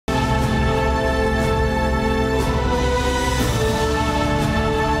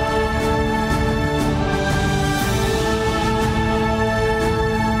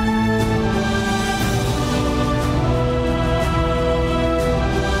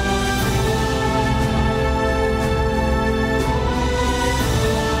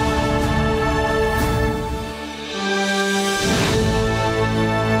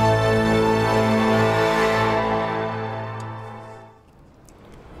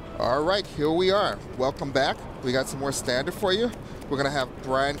All right, here we are. Welcome back. We got some more standard for you. We're going to have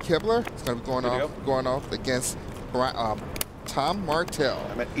Brian Kibler. It's going to be going off against Tom Martell.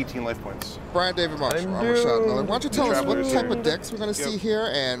 I'm at 18 life points. Brian David Marshall. Why don't you tell us what type of decks we're going to see here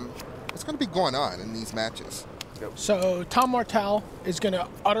and what's going to be going on in these matches? So Tom Martell is going to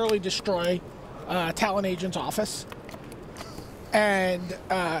utterly destroy Talon Agent's office. And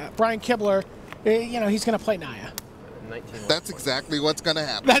Brian Kibler, he's going to play Naya. That's exactly what's going to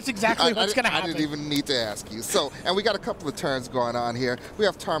happen. That's exactly what's going to happen. I didn't even need to ask you. So, and we got a couple of turns going on here. We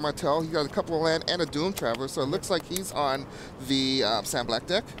have Tom Martell. He got a couple of land and a Doom Traveler, so it looks like he's on the Sam Black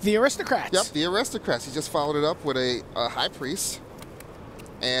deck. The Aristocrats. Yep, the Aristocrats. He just followed it up with a High Priest.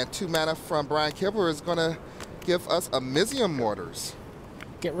 And 2 mana from Brian Kibler is going to give us a Amizium Mortars.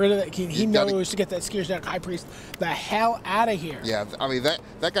 Get rid of that. He knows to get that Skier's Deck High Priest the hell out of here. Yeah, I mean,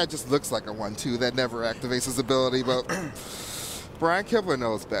 that guy just looks like a 1/2. That never activates his ability, but Brian Kibler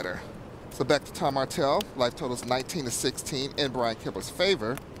knows better. So back to Tom Martell. Life total's 19 to 16 in Brian Kibler's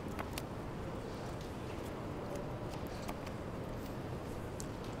favor.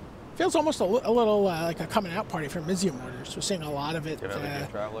 Feels almost a little like a coming out party for Amizium Mortars. We're seeing a lot of it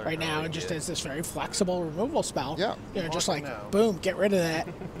right now, and just as this very flexible removal spell. Yeah. Just like boom, get rid of that.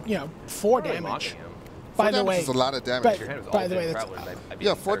 4 damage. By the way, is a lot of damage. By the way,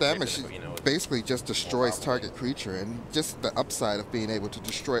 that's 4 damage basically just destroys target creature, and just the upside of being able to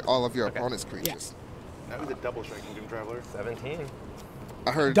destroy all of your opponent's creatures. That was a double striking Doom Traveler. 17.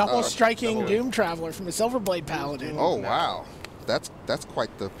 I heard double striking Doom Traveler from the Silverblade Paladin. Oh wow. That's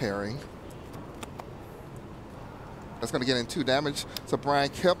quite the pairing. That's going to get in 2 damage. So Brian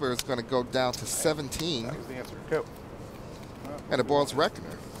Kibler is going to go down to 17. That was the answer. Go. And it boils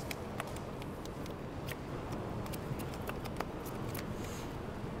Reckoner.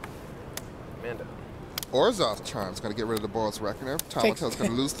 Amanda. Orzhov Charm's going to get rid of the Boros Reckoner. Tom Martell's going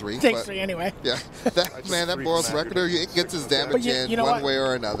to lose 3. Takes 3 anyway. Yeah, that Boros Reckoner, it gets his damage in one way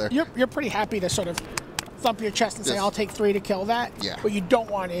or another. You're pretty happy to sort of thump your chest and say, I'll take 3 to kill that. Yeah. What you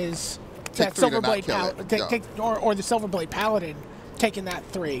don't want is that Silverblade Paladin, or the Silverblade Paladin taking that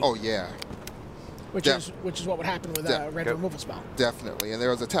 3. Oh yeah. Which is what would happen with a red removal spell. Definitely. And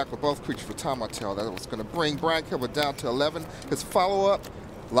there was an attack with both creatures for Tom Martell that was going to bring Brian Kibler down to 11. His follow-up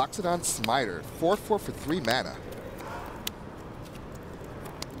locks it on Smiter. 4/4 for 3 mana.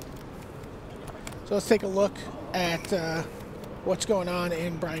 So let's take a look at what's going on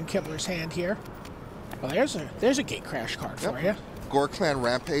in Brian Kibler's hand here. Well, there's a Gatecrash card for you. Gore Clan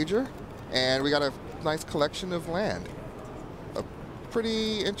Rampager, and we got a nice collection of land. A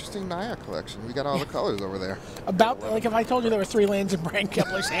pretty interesting Naya collection. We got all the colors over there. About like if I told you there were 3 lands in Brian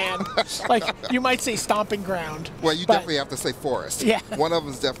Kibler's hand, like you might say Stomping Ground. Well, you definitely have to say Forest. Yeah. One of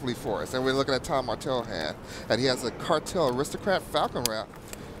them is definitely Forest, and we're looking at Tom Martell's hand, and he has a Cartel Aristocrat, Falcon Rat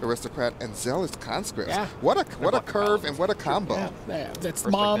Aristocrat, and Zealous Conscript. Yeah. What a curve and what a combo. Yeah. That's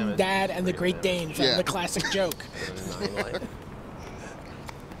Mom, Dad, and the Great Dane from the classic joke.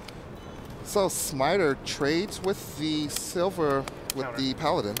 So Smiter trades with the silver with the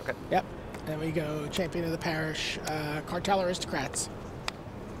Paladin. Okay. Yep. There we go. Champion of the Parish, Cartel Aristocrats.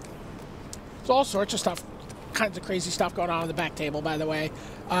 There's all sorts of stuff, kinds of crazy stuff going on the back table, by the way.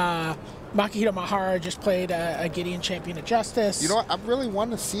 Makihito Mahara just played a Gideon Champion of Justice. You know what? I really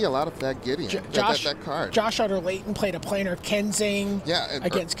want to see a lot of that Gideon, that card. Josh Utter-Layton played a planar Kenzing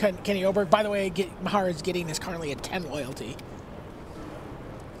against Kenny Oberg. By the way, Mahara's Gideon is currently at 10 loyalty.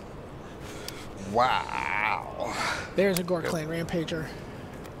 Wow. There's a Gore Clan Rampager.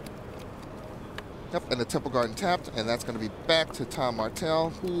 Yep, and the Temple Garden tapped, and that's going to be back to Tom Martell,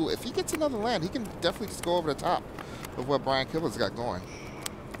 who, if he gets another land, he can definitely just go over the top of what Brian Kibler's got going.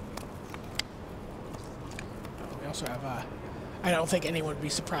 We also have, I don't think anyone would be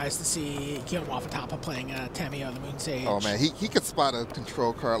surprised to see Guillaume Wafatapa playing Tamiyo the Moon Sage. Oh, man, he could spot a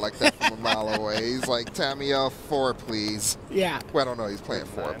control card like that from a mile away. He's like, Tamiyo, 4, please. Yeah. Well, I don't know he's playing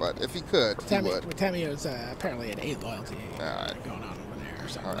 4, but if he could, he would. Tamiyo's apparently at 8 loyalty going on over there.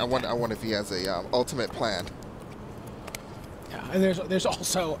 So I wonder if he has a ultimate plan. Yeah, and there's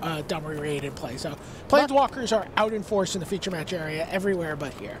also Dummery Raid in play. So Planeswalkers are out in force in the feature match area everywhere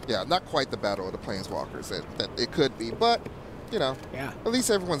but here. Yeah, not quite the battle of the Planeswalkers that it could be, but, at least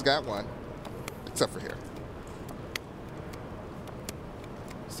everyone's got one, except for here.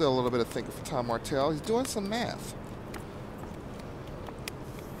 Still a little bit of thinking for Tom Martell. He's doing some math.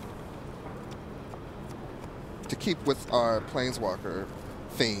 To keep with our Planeswalker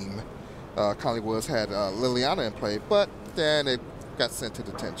theme, Conley Woods had Liliana in play, but then it got sent to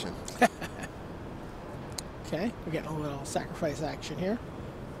detention. Okay, we're getting a little sacrifice action here.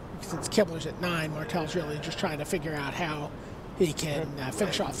 Since Kibler's at 9, Martell's really just trying to figure out how he can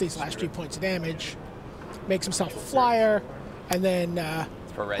finish off these last few points of damage, makes himself a flyer, and then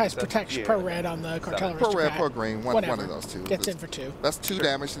has protection per red on the Cartel Per red, Aristocrat. per green, one of those two. Gets in for 2. That's 2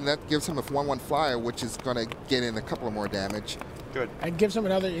 damage, and that gives him a 1/1 flyer, which is going to get in a couple of more damage. Good. And gives him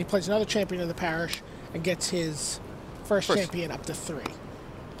another, he plays another champion of the parish and gets his first champion up to 3.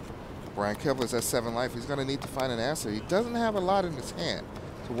 Brian Kibler's at 7 life. He's going to need to find an answer. He doesn't have a lot in his hand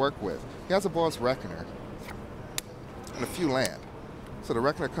to work with. He has a Boss Reckoner and a few land. So the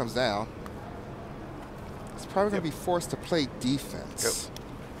Reckoner comes down. He's probably going to be forced to play defense.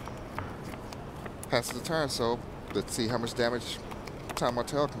 Passes the turn, so let's see how much damage Tom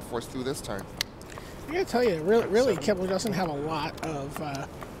Martell can force through this turn. I gotta tell you, really, Kibler doesn't have a lot of,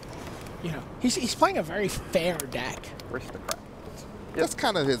 you know, he's playing a very fair deck. Aristocrat. That's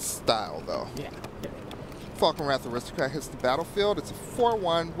kind of his style, though. Yeah. Falcon Wrath Aristocrat hits the battlefield. It's a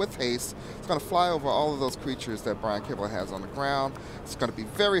 4/1 with haste. It's going to fly over all of those creatures that Brian Kibler has on the ground. It's going to be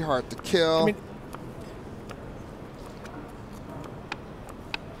very hard to kill. I mean,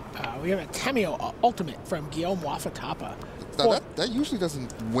 we have a Temio Ultimate from Guillaume Wafatapa. Now, that usually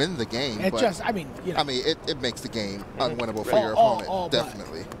doesn't win the game. It but just, I mean, you know. I mean, it makes the game unwinnable for your opponent,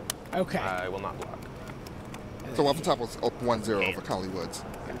 definitely. Okay. I will not block. So Wafatapa was 1-0 over Conley Woods.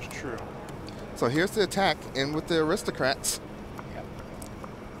 It's true. So here's the attack in with the Aristocrats.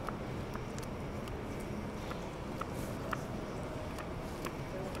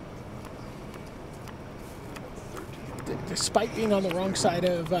 Despite being on the wrong side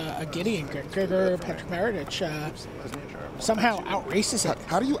of Gideon, Gregor Petromaridich somehow outraces it.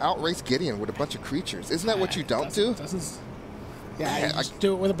 How do you outrace Gideon with a bunch of creatures? Isn't that what you don't do? Yeah, you just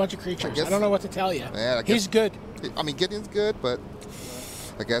do it with a bunch of creatures. I don't know what to tell you. Yeah, He's good. I mean, Gideon's good, but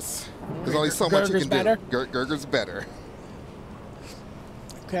I guess there's only so much you can do. Gerger's better.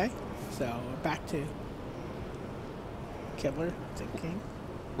 Okay, so back to Kibler thinking.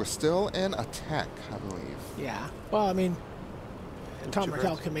 We're still in attack, I believe. Yeah. Well, I mean, Tom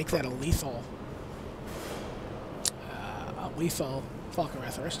Martell can make that a lethal Falcon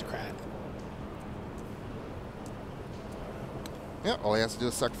Wrath Aristocrat. Yeah, all he has to do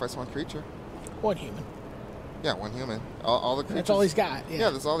is sacrifice 1 creature. 1 human. Yeah, 1 human. All the creatures. That's all he's got. Yeah,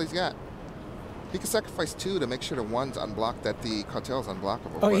 that's all he's got. He can sacrifice 2 to make sure the 1's unblocked, that the Cartel's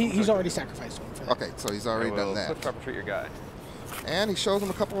unblockable. Oh, he's already sacrificed 1 for that. Okay, so he's already done that. Cliff Top Retreat your guy. And he shows him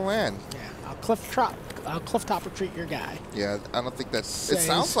a couple of land. Yeah, I'll cliff top retreat your guy. Yeah, I don't think that's. It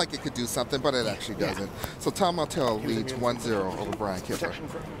sounds like it could do something, but it actually doesn't. So Tom Martell leads 1-0 over Brian Kibler.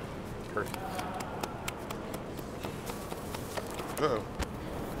 Perfect. Uh-oh.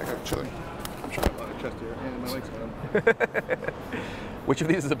 I got chilly. I'm trying to block a chest here, and my legs down. Which of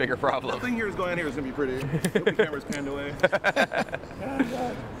these is a bigger problem? The thing here is going here is going to be pretty. Hope the camera's panned away.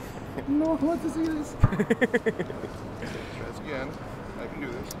 God. No one wants to see this. Try this again. I can do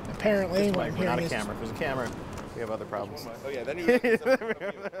this. Apparently, what I'm We're not hearing a is camera. If there's a camera, we have other problems. Oh, yeah, then you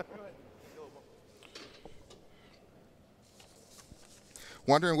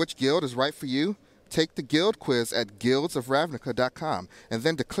Wondering which guild is right for you? Take the guild quiz at guildsofravnica.com and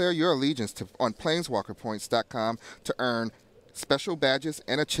then declare your allegiance on planeswalkerpoints.com to earn special badges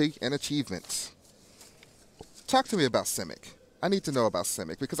and achievements. Talk to me about Simic. I need to know about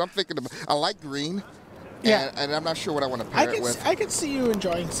Simic because I'm thinking I like green. Yeah. And I'm not sure what I want to pair it with. I could see you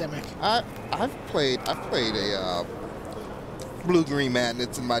enjoying Simic. I've played a blue-green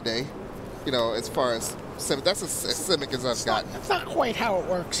Madness in my day. You know, as far as Simic, that's as Simic as I've gotten. That's not quite how it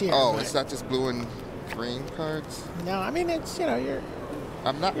works here. Oh, it's not just blue and green cards? No, I mean it's you're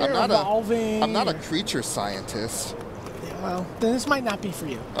evolving. I'm not a creature scientist. Yeah, well, then this might not be for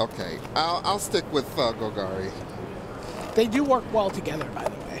you. Okay, I'll stick with Golgari. They do work well together, by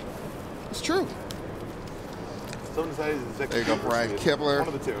the way. It's true. Someone decided to there you go, Brian Kibler.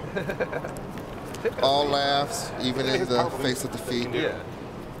 One of the 2. All laughs, even in the face of defeat. Yeah.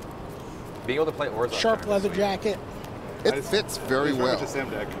 Being able to play Orzhov. Sharp leather jacket. It fits very well.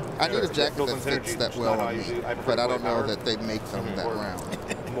 Deck. I need a jacket that fits that well on me, but I don't know that they make them that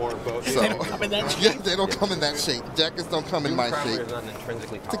round. More both. So, they don't come in that shape. Yeah, they don't come in that shape. Jackets don't come in my shape.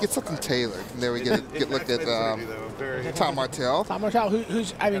 To get something tailored. And there we get looked at Tom Martell. Tom Martell,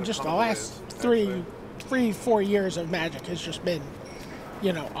 who's I mean, just the last 3-4 years of Magic has just been,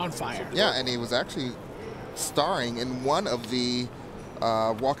 on fire. Yeah, and he was actually starring in one of the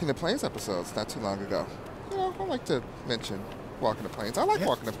Walking the Plains episodes not too long ago. I like to mention Walking the Plains. I like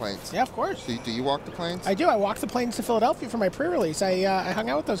Walking the Plains. Yeah, of course. Do you walk the plains? I do. I walked the plains to Philadelphia for my pre-release. I hung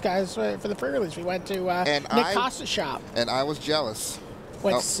out with those guys for the pre-release. We went to Nick Costa's shop. And I was jealous.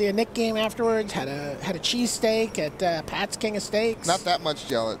 Went to see a Nick game afterwards. Had a cheesesteak at Pat's King of Steaks. Not that much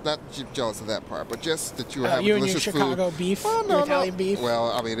jealous, jealous of that part, but just that you were having you and your delicious Chicago food. beef, Well, your Italian beef.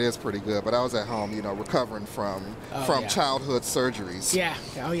 Well, I mean, it is pretty good, but I was at home, you know, recovering from yeah. childhood surgeries. Yeah.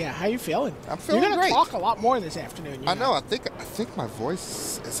 Oh yeah. How you feeling? I'm feeling You're gonna great. talk a lot more this afternoon. I know. I think my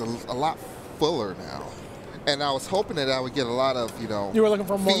voice is a lot fuller now. And I was hoping that I would get a lot of, you know, You were looking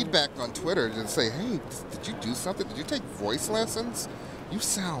for more feedback on Twitter to say, hey, did you do something? Did you take voice lessons? You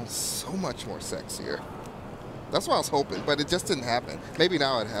sound so much more sexier. That's what I was hoping, but it just didn't happen. Maybe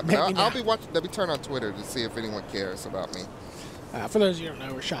now it happened. I'll be watching. Let me turn on Twitter to see if anyone cares about me. For those of you who don't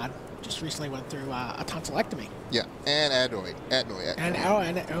know, Rashad just recently went through a tonsillectomy. Yeah, and adenoid.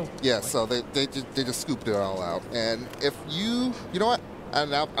 Yeah, so they just scooped it all out. And if you know what?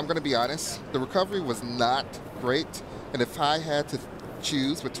 And I'm going to be honest, the recovery was not great. And if I had to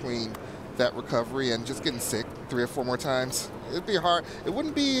choose between that recovery and just getting sick 3 or 4 more times, it'd be hard. It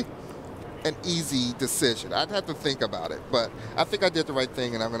wouldn't be an easy decision. I'd have to think about it. But I think I did the right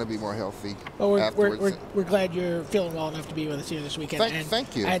thing, and I'm going to be more healthy afterwards. We're glad you're feeling well enough to be with us here this weekend.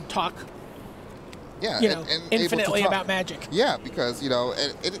 Thank you. And talk, yeah, and able infinitely to talk about Magic. Yeah, because, you know,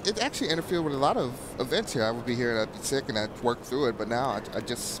 it actually interfered with a lot of events here. I would be here and I'd be sick and I'd work through it, but now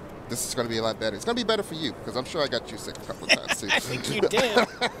this is going to be a lot better. It's going to be better for you because I'm sure I got you sick a couple of times too. I think you did.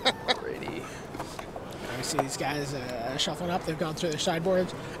 Ready. We see these guys shuffling up. They've gone through their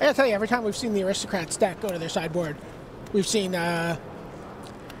sideboards. I gotta tell you, every time we've seen the Aristocrats deck go to their sideboard, we've seen Obzed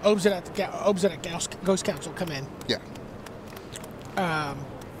at Ghost Council come in. Yeah.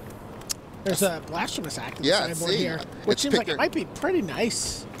 There's a Blasphemous Act in the Yeah, sideboard here, which seems like it might be pretty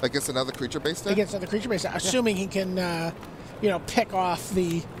nice Against another creature-based deck? against other creature-based, assuming he can, pick off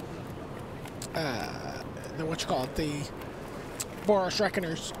the Boros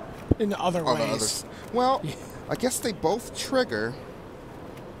Reckoners in the other All ways. the others. Well, I guess they both trigger.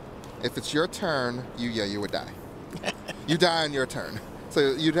 If it's your turn, you would die. You die on your turn.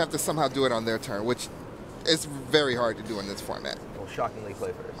 So you'd have to somehow do it on their turn, which is very hard to do in this format. We'll shockingly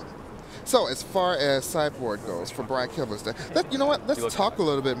play first. So as far as sideboard goes for Brian Kibler's deck, you know what? Let's talk a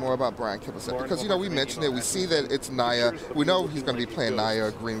little bit more about Brian Kibler's deck because, you know, we mentioned it. We see that it's Naya. We know he's going to be playing Naya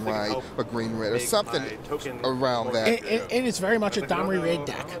or green white or green red or something around that. It is very much a Domri Raid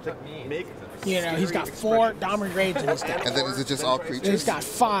deck. You know, he's got 4 Domri Raids in his deck. And then is it just all creatures? He's got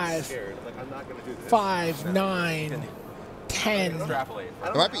 5, 9, 10, It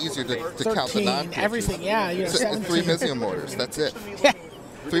might be easier to 13, count the non-creatures. everything. Yeah, you know, 3 Mizium Mortars. That's it. Yeah.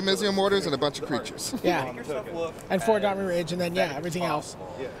 3 Mizium Mortars and a bunch of creatures. Yeah, and 4 Domri Raids, and then everything else.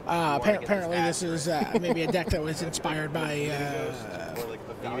 Apparently, this is maybe a deck that was inspired by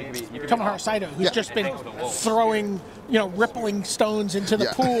Tomohiro Saito, who's just been throwing, rippling stones into the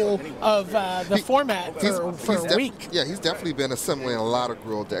pool of the format for a week. Yeah, he's definitely been assembling a lot of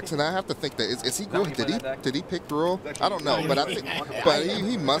Gruul decks, and I have to think that is he Gruul? Did he pick Gruul? I don't know, but I think,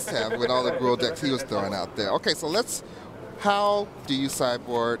 he must have with all the Gruul decks he was throwing out there. Okay, so how do you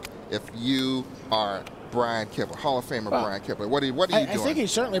sideboard if you are Brian Kibler, Hall of Famer Brian Kibler? What are you doing? I think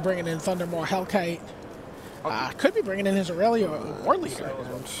he's certainly bringing in Thundermaw, Hellkite. Could be bringing in his Aurelia War Leader.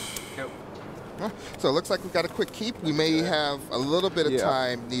 So it looks like we've got a quick keep. We may have a little bit of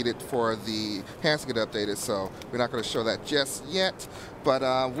time needed for the hands to get updated, so we're not going to show that just yet. But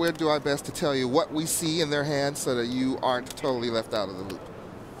we'll do our best to tell you what we see in their hands so that you aren't totally left out of the loop.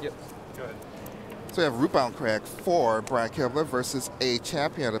 Yep. Go ahead. So we have Rootbound for Brian Kibler versus a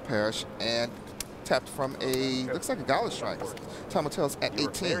champion of the parish and tapped from looks like a Gala Strike. Tom Martell's at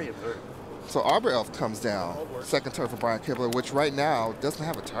 18. So Arbor Elf comes down, second turn for Brian Kibler, which right now doesn't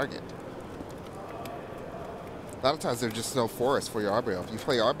have a target. A lot of times there's just no forest for your Arbor Elf. You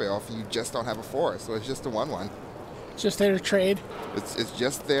play Arbor Elf and you just don't have a forest, so it's just a 1/1. Just there to trade. It's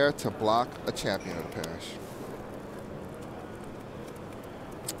just there to block a champion of the parish.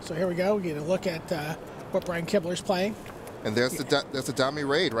 So here we go. We get a look at what Brian Kibler's playing. And there's the Domri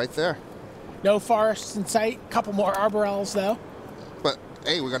Raid right there. No forests in sight. Couple more Arbor Elves, though. But,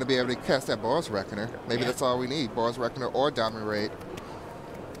 hey, we're going to be able to cast that Boros Reckoner. Maybe that's all we need, Boros Reckoner or Domri Raid.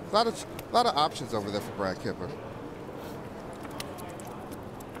 A lot of options over there for Brian Kibler.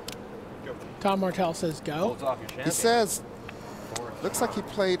 Tom Martell says go. He says, looks like he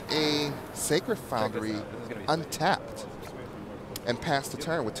played a Sacred Foundry untapped and passed the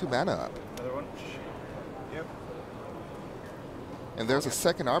turn with 2 mana up. Another one. Yep. And there's a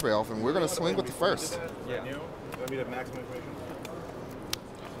second Arbor Elf, and we're going to swing with the first. Yeah. You want me to have maximum information?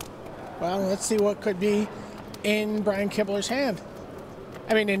 Well, let's see what could be in Brian Kibler's hand.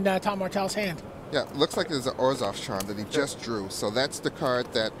 I mean, in Tom Martell's hand. Yeah, looks like there's an Orzhov's Charm that he just drew. So that's the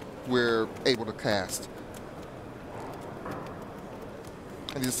card that we're able to cast.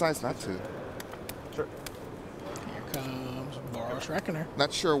 And he decides not to. Sure. Here comes Boros Reckoner.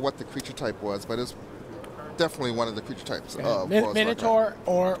 Not sure what the creature type was, but it's definitely one of the creature types of Boros Reckoner. Minotaur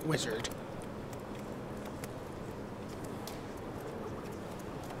or Wizard.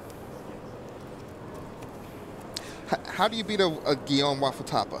 How do you beat a Guillaume Waffle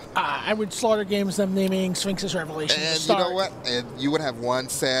Tapa? I would slaughter games them naming Sphinx's Revelation to And you start. know what? And you would have one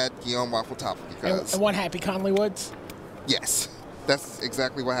sad Guillaume Waffle Tapa because... And one happy Conley Woods. Yes, that's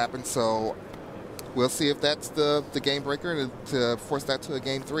exactly what happened. So we'll see if that's the game breaker to force that to a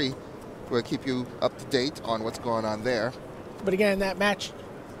game 3. We'll keep you up to date on what's going on there. But again, that match...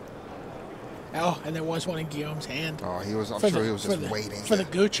 Oh, and there was one in Guillaume's hand. Oh, he was. I'm sure he was just waiting. For the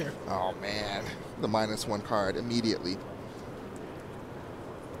Goocher. Oh, man. The -1 card immediately.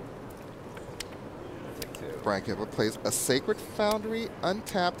 Take 2. Brian Kibler plays a Sacred Foundry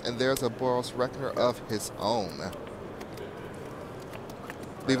untapped, and there's a Boros Reckoner of his own.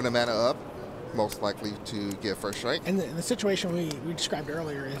 Leaving a mana up, most likely to get first strike. And the situation we described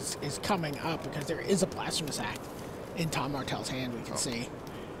earlier is coming up because there is a Blasphemous Act in Tom Martell's hand, we can see.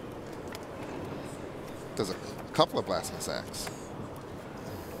 There's a couple of Blasphemous Acts.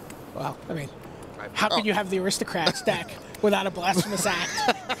 Well, I mean, how could you have the Aristocrats deck without a Blasphemous Act?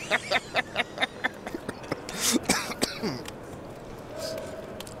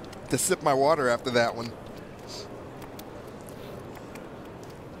 To sip my water after that one.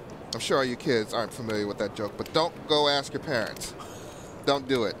 I'm sure all you kids aren't familiar with that joke, but don't go ask your parents. Don't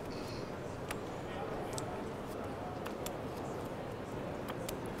do it.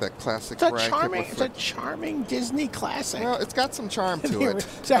 That classic It's a Brian charming, Kibler it's a flick. charming Disney classic. Well, it's got some charm to it.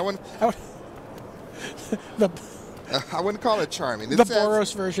 The I wouldn't call it charming. the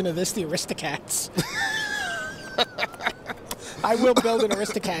Boros version of this, the Aristocats. I will build an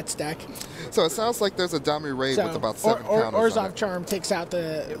Aristocats deck. So it sounds like there's a dummy raid with about 7 counters on Orzhov it. Charm takes out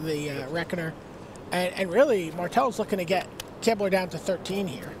the Reckoner. And really, Martell's looking to get Kibler down to 13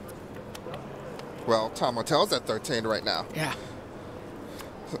 here. Well, Tom Martell's at 13 right now. Yeah.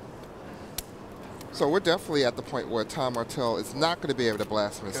 So we're definitely at the point where Tom Martell is not going to be able to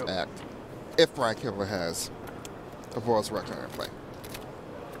Blasphemous Act if Brian Kibler has a Boros Reckoner in play.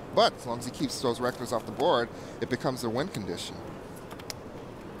 But as long as he keeps those Reckoners off the board, it becomes a win condition.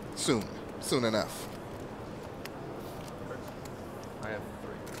 Soon enough. I have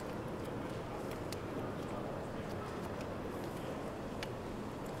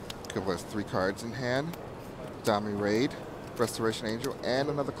 3. Kibler has 3 cards in hand. Dami Raid, Restoration Angel, and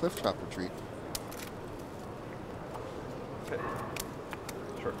another Clifftop Retreat. Okay.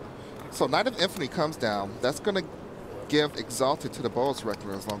 Sure. So Knight of Infinity comes down. That's going to give Exalted to the Boros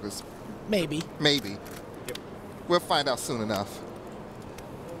Reckoner as long as... Maybe. Maybe. Yep. We'll find out soon enough.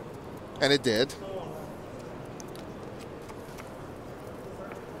 And it did.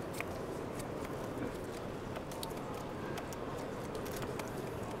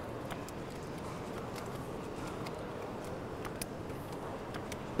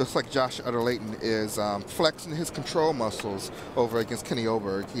 Looks like Josh Utterlayton is flexing his control muscles over against Kenny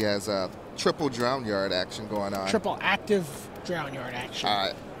Oberg. He has a triple Drown Yard action going on. Triple active Drown Yard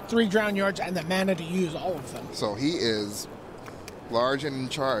action. 3 Drown Yards and the mana to use all of them. So he is large and in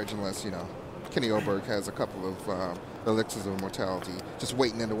charge unless, you know, Kenny Oberg has a couple of elixirs of immortality just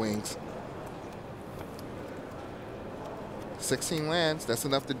waiting in the wings. 16 lands, that's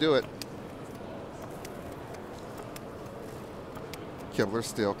enough to do it. Kibler's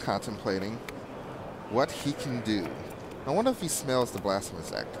still contemplating what he can do. I wonder if he smells the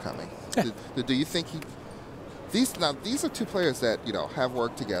Blasphemous Act coming. do you think he... These are 2 players that, you know, have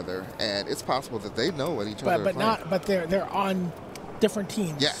worked together, and it's possible that they know what each other are playing. But they're on different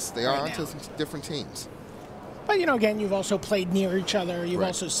teams. Yes, they are right onto now. some different teams. But, you know, again, you've also played near each other. You've Right.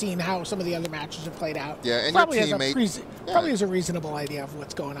 also seen how some of the other matches have played out. Yeah, and probably your has teammate... probably has a reasonable idea of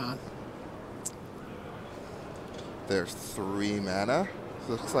what's going on. There's 3 mana.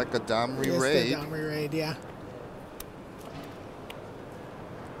 Looks like a Domri Yes, Raid. the Domri Raid, yeah.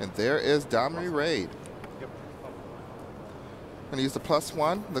 And there is Domri Raid. Yep. Gonna use the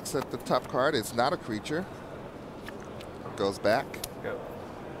 +1. Looks at the top card. It's not a creature. Goes back. Go.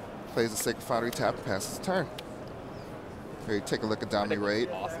 Plays a Sacred Foundry, tap, passes the turn. Here, you take a look at Domri Raid.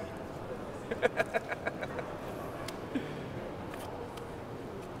 Awesome.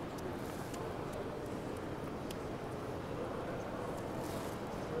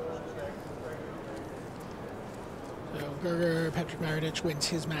 So Gerger Patrick Maradich wins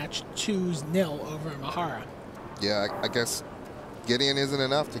his match 2-0 over Mahara. Yeah, I guess Gideon isn't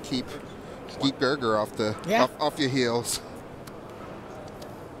enough to keep Gerger off the off your heels.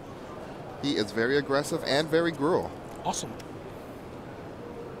 He is very aggressive and very gruel. Awesome.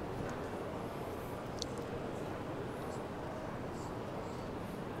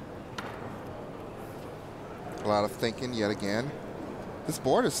 lot of thinking yet again. This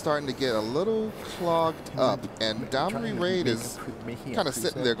board is starting to get a little clogged up, and Dominary Raid is kind of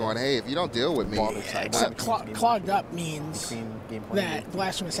sitting there going, hey, if you don't deal with me... Except clogged up means that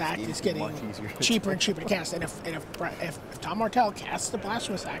Blasphemous Act is getting cheaper and cheaper to cast. And if Tom Martell casts the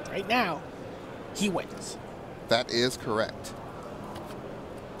Blasphemous Act right now, he wins. That is correct.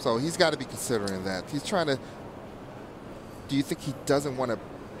 So he's got to be considering that. He's trying to... Do you think he doesn't want to,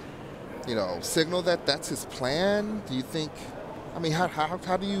 you know, signal that that's his plan? Do you think... I mean, how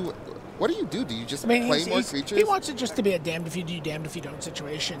do you... What do you do? Do you just play more creatures? He wants it just to be a damned if you do, damned if you don't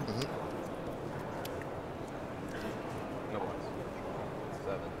situation. Mm-hmm. No ones.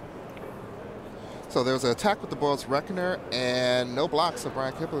 7. So there's an attack with the Boros Reckoner and no blocks, so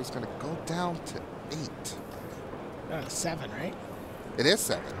Brian Kibler is going to go down to 8. 7, right? It is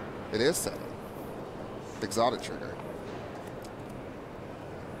 7. It is 7. Exalted trigger.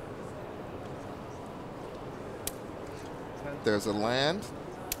 There's a land.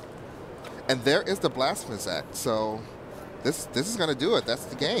 And there is the Blasphemous Act. So this is going to do it. That's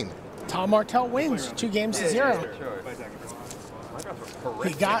the game. Tom Martell wins 2 games to 0.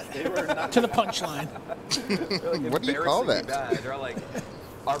 He got to the punchline. What do you call that? They're like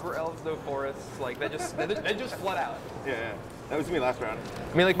arbor elves, no forests. Like they just flood out. Yeah. That was me last round.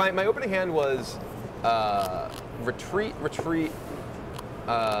 I mean, like my opening hand was retreat.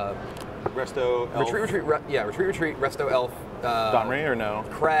 Resto, elf. Retreat, Resto, Elf. Domri or no?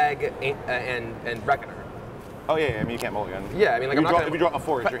 Crag and Reckoner. Oh yeah, I mean you can't mulligan. Yeah, I mean like if you draw a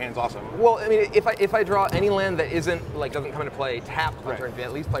forest, your hand's awesome. Well, I mean if I draw any land that isn't like doesn't come into play tapped on turn,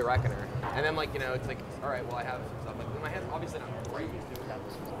 at least play Reckoner, and then like it's like all right, well I have stuff like my hand's obviously not great.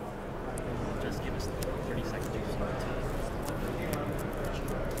 Just give us 30 seconds to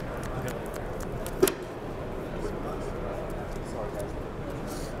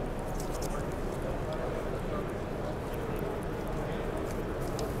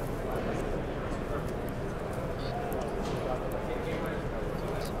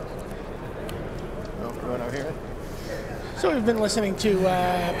So we've been listening to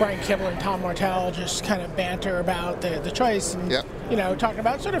Brian Kibler and Tom Martell just kind of banter about the choice and, talking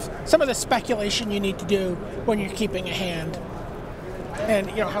about sort of some of the speculation you need to do when you're keeping a hand. And,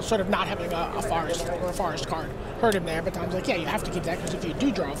 how sort of not having a forest or a forest card hurt him there. But Tom's like, yeah, you have to keep that because if you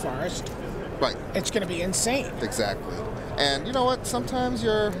do draw a forest, right, it's going to be insane. Exactly. And you know what? Sometimes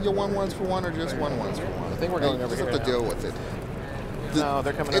your 1/1s for 1 are just 1/1s for 1. I think we're going over here You just have to deal with it. No,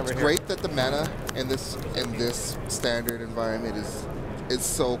 they're coming over here. It's great that the mana in this standard environment is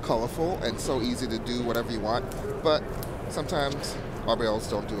so colorful and so easy to do whatever you want, but sometimes RBLs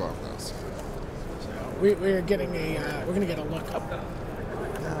don't do all of those. We're going to get a look up.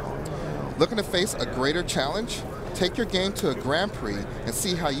 Looking to face a greater challenge? Take your game to a Grand Prix and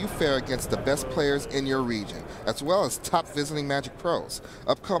see how you fare against the best players in your region, as well as top visiting Magic pros.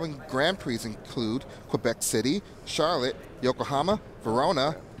 Upcoming Grand Prix include Quebec City, Charlotte, Yokohama,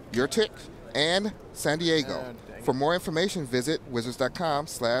 Verona, Urtic, and San Diego. For more information, visit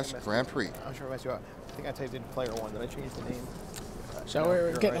wizards.com/Grand Prix. I'm sure I think I typed in player 1. Did I change the name? So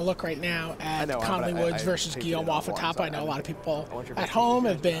we're getting a look right now at Conley Woods versus Guillaume Wafatapa. I know a lot of people at home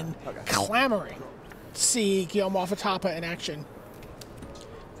have been clamoring to see Guillaume Wafatapa in action.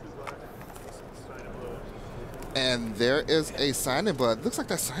 And there is a signing blood. Looks like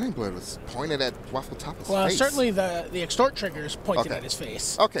that signing blood was pointed at Wafatapa's face. Well, certainly the extort trigger is pointed at his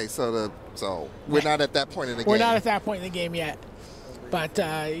face. Okay, so we're not at that point in the game. We're not at that point in the game yet. But,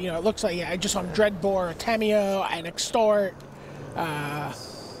 it looks like, I just saw Dreadbore, Tameo, and extort.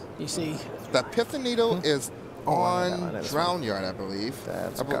 You see. The Pithing Needle is on Drown Yard, I believe.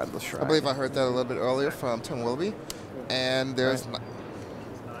 That's Godless Shrine. I believe I heard that a little bit earlier from Tim Willoughby. And there's... Right.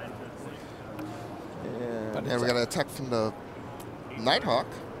 And we got an attack from the Nighthawk.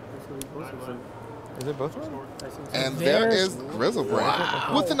 Is it both of them? And there is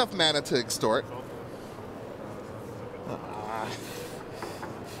Grizzlebrand with enough mana to extort.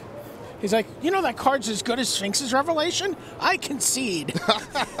 He's like, that card's as good as Sphinx's Revelation? I concede.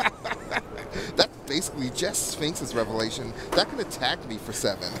 That's basically just Sphinx's Revelation. That can attack me for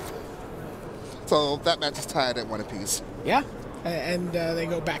 7. So that match is tied at 1 apiece. Yeah, and they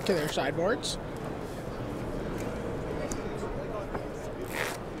go back to their sideboards.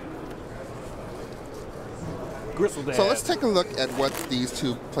 So let's take a look at what these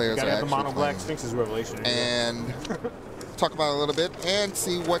two players are actually mono black playing. Sphinx's Revelation. And talk about it a little bit and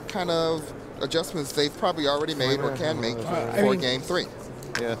see what kind of adjustments they've probably already made or can make for Game 3.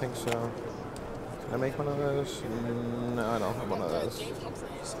 Yeah, I think so. Can I make one of those? No, I don't have one of those.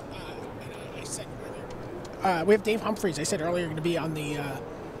 We have Dave Humphreys. I said earlier going to be on the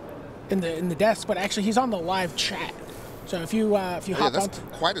in the desk, but actually he's on the live chat. So if you hop that's on,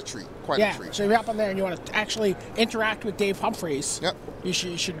 quite a treat. Quite yeah. a treat. So if you hop on there and you want to actually interact with Dave Humphreys, Yep. you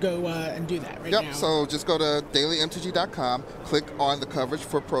should go and do that right Yep, now. so just go to dailymtg.com, click on the coverage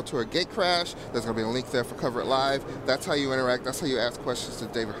for Pro Tour Gatecrash. There's going to be a link there for Cover It Live. That's how you interact. That's how you ask questions to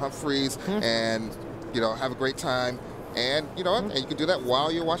David Humphreys and, have a great time. And, and you can do that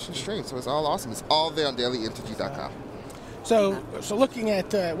while you're watching the stream. So it's all awesome. It's all there on dailymtg.com. So looking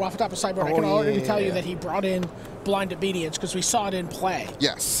at Waffle Top of Cyborg, I can already tell you that he brought in Blind Obedience because we saw it in play.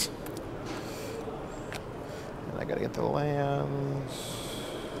 Yes. And I got to get the lands.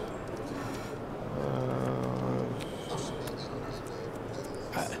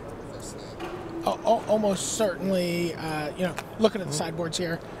 Almost certainly, looking at the sideboards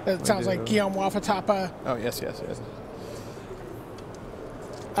here, it sounds like Guillaume Wafatapa. Oh, yes. You're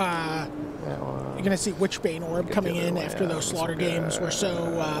going to see Witchbane Orb coming in after those Slaughter games were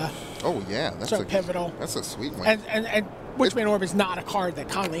so that's pivotal. That's a sweet one. And Witchbane Orb is not a card that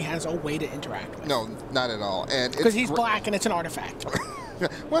Conley has a way to interact with. No, not at all. And because he's black and it's an artifact.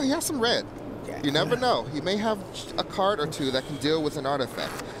 Well, he has some red. Yeah. You never know. He may have a card or two that can deal with an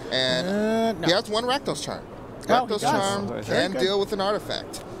artifact. And no. he has one Rakdos Charm. Oh, he Rakdos does. Charm Very can good. deal with an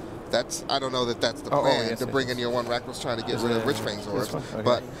artifact. I don't know that that's the plan, yes, to yes, bring yes. in your one Rakdos Charm to get rid of Witchbane's Orbs. Okay.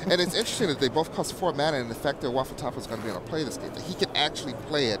 But and it's interesting that they both cost 4 mana, and the fact that Wafatapa is going to be able to play this game, that he can actually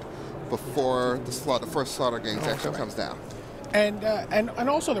play it before the first Slaughter games actually comes down. And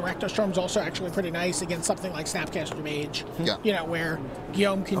also the Rakdos Charm is also actually pretty nice against something like Snapcaster Mage. Yeah. Where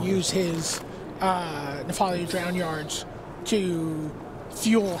Guillaume can use his Nephalia Drown Yards to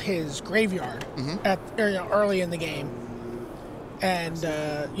fuel his graveyard early in the game, and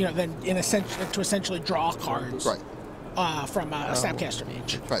then to essentially draw cards from a Snapcaster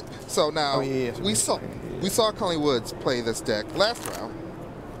Mage. Right. So now we saw Conley Woods play this deck last round,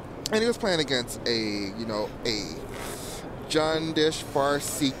 and he was playing against a Jundish,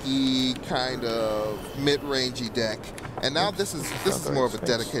 Farsiki kind of mid-rangey deck, and now this is more of a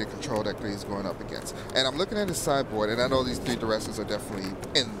dedicated control deck that he's going up against. And I'm looking at his sideboard, and I know these 3 Duresses are definitely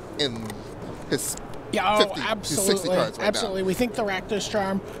in his 50, absolutely, 60 cards right absolutely. now. We think the Rakdos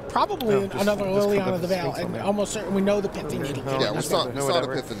Charm, probably another Liliana of the Veil, and almost certain we know the Pithy Needle. Yeah, we saw the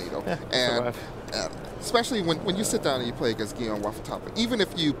Pithy Needle, and survive. especially when you sit down and you play against Guillaume Wafatapa, even if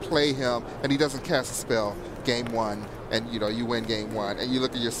you play him and he doesn't cast a spell game 1, and you win game 1, and you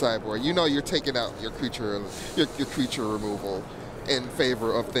look at your sideboard, you're taking out your creature removal in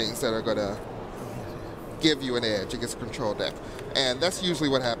favor of things that are going to give you an edge against a control deck. And that's usually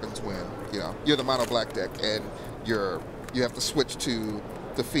what happens when you're the mono black deck and you have to switch to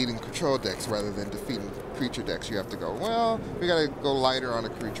defeating control decks rather than defeating creature decks. You have to go, well, we got to go lighter on the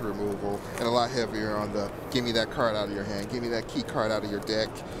creature removal and a lot heavier on the give me that card out of your hand, give me that key card out of your deck,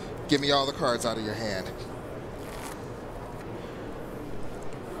 give me all the cards out of your hand.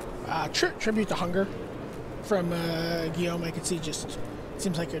 Tribute to Hunger from Guillaume, I could see just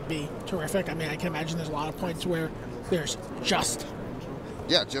seems like it'd be terrific. I mean, I can imagine there's a lot of points where there's just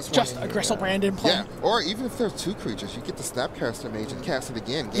a Gristlebrand in play. Yeah, or even if there's 2 creatures, you get the Snapcaster Mage and cast it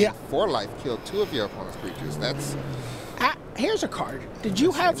again. Gain 4 life, kill 2 of your opponent's creatures. That's... Here's a card. Did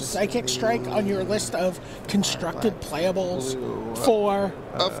you have Psychic Strike on your list of constructed playables for...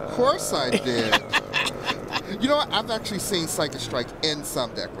 Of course I did. You know what? I've actually seen Psychic Strike in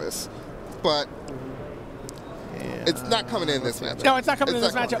some deck lists, but it's not coming in this matchup. No, it's not coming in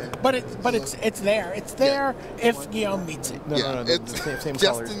this matchup, but it's there. It's there if Guillaume meets it. No, it's same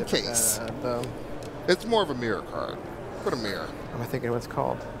just colors, in case. It's more of a mirror card. Put a mirror. I'm thinking what it's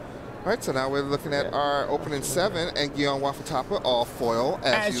called. All right, so now we're looking at our opening 7, and Guillaume Wafatapa, all foil,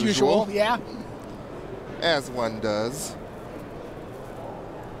 as usual. Yeah. As one does.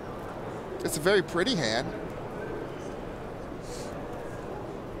 It's a very pretty hand.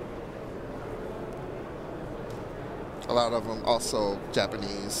 A lot of them also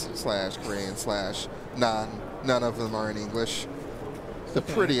Japanese / Korean / none of them are in English. The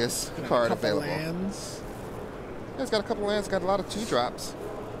prettiest card available. Lands. Yeah, it's got a couple lands, got a lot of 2-drops.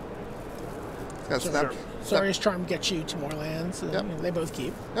 Zoria's Charm gets you 2 more lands. Yep. They both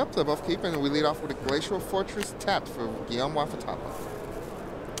keep. Yep, they both keep, and we lead off with a Glacial Fortress tapped for Guillaume Wafatapa.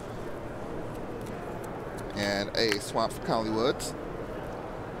 And a Swamp for Conley Woods.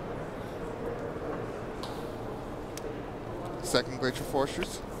 Second Glacial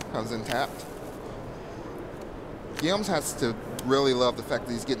Fortress comes in tapped. Guillaume has to really love the fact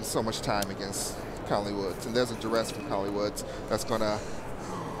that he's getting so much time against Conley Woods, and there's a duress from Conley Woods that's going to...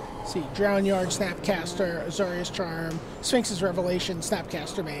 See, Drown Yard, Snapcaster, Azorius Charm, Sphinx's Revelation,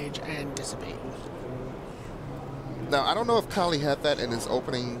 Snapcaster Mage, and Dissipate. Now, I don't know if Conley had that in his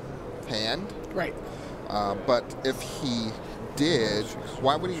opening hand. Right. But if he did,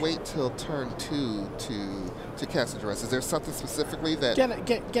 why would he wait till turn 2 to cast a duress? Is there something specifically that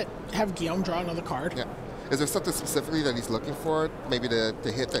Have Guillaume draw another card. Yeah. Is there something specifically that he's looking for? Maybe the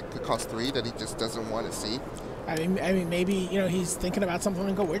hit that could cost 3 that he just doesn't want to see? I mean, maybe he's thinking about something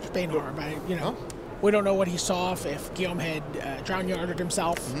like a Witchbane Orb. We don't know what he saw if Guillaume had Drown Yarded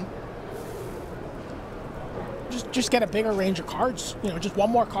himself. Mm-hmm. Just get a bigger range of cards. Just one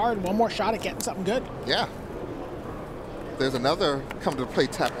more card, one more shot at getting something good. Yeah. There's another come to play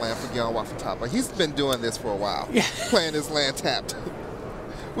tap land for Guillaume Wafutapa. He's been doing this for a while. Yeah. Playing his land tapped.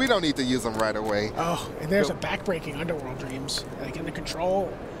 We don't need to use them right away. Oh, and there's a backbreaking Underworld Dreams. Like in the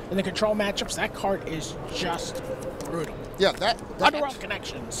control matchups, that card is just brutal. Yeah, that Underworld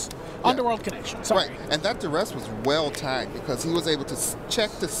Connections. Yeah. Underworld Connections. Sorry. Right, and that duress was well timed because he was able to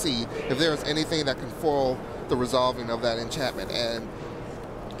check to see if there was anything that can foil the resolving of that enchantment. And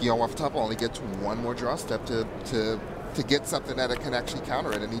Guillaume Wafutapa only gets one more draw step to get something that can actually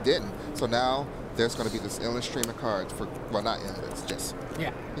counter it, and he didn't. So now there's going to be this endless stream of cards for, well, not endless, just he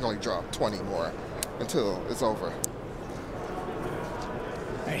can only draw 20 more until it's over.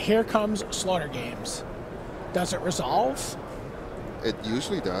 And here comes Slaughter Games. Does it resolve? It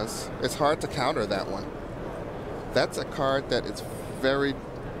usually does. It's hard to counter that one. That's a card that is very,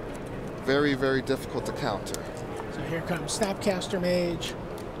 very, very difficult to counter. So here comes Snapcaster Mage,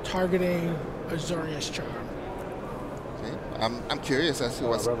 targeting Azorius Charm. Okay. I'm curious as to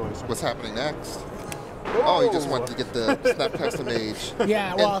what's happening next. Oh, he just wanted to get the Snapcaster Mage.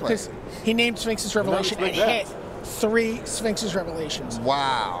 Yeah, well, because he named Sphinx's Revelation and hit 3 Sphinx's Revelations.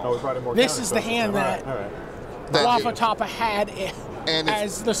 Wow. This is the hand that Wafutapa had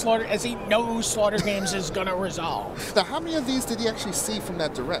as he knows Slaughter Games is going to resolve. Now, how many of these did he actually see from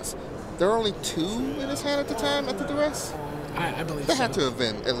that duress? There were only 2 in his hand at the time at the duress? I believe there so. There had to have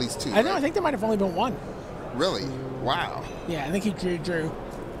been at least 2. I know. I think there might have only been 1. Really? Wow. Yeah, I think he drew.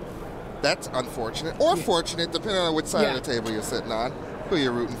 That's unfortunate. Or fortunate, depending on which side of the table you're sitting on, who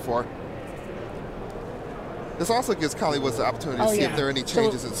you're rooting for. This also gives Collywoods the opportunity to see if there are any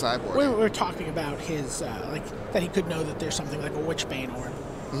changes in sideboard. We were talking about his, that he could know that there's something like a Witchbane Orb.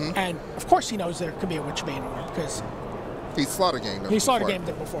 Mm-hmm. And, of course, he knows there could be a Witchbane Orb, because he's Slaughter Gamed it. He Slaughter Gamed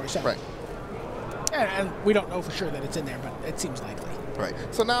it before, so. Right. And we don't know for sure that it's in there, but it seems likely. Right.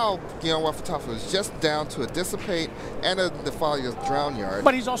 So now Guillaume Wafutapa is just down to a Dissipate and a Defalia's Drown Yard.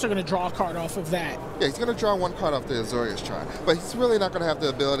 But he's also going to draw a card off of that. Yeah, he's going to draw 1 card off the Azorius Charm. But he's really not going to have the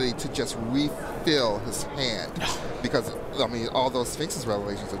ability to just refill his hand. Because, I mean, all those Sphinx's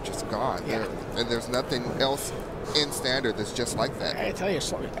Revelations are just gone. Yeah. And there's nothing else in Standard that's just like that. I tell you,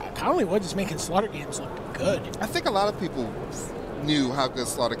 Collywoods is making Slaughter Games look good. I think a lot of people knew how good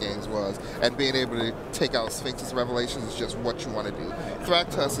Slaughter Games was, and being able to take out Sphinx's Revelations is just what you want to do.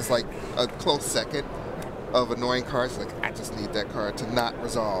 Thragtusk is like a close second of annoying cards. Like, I just need that card to not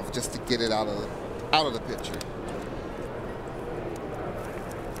resolve, just to get it out of the picture.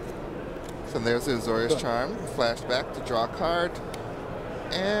 So there's the Azorius Charm. Flashback to draw a card,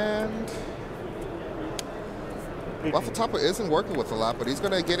 and Wafutapa isn't working with a lot, but he's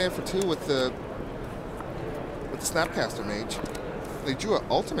going to get in for 2 with the Snapcaster Mage. They drew an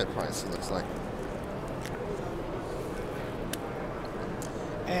ultimate price, it looks like.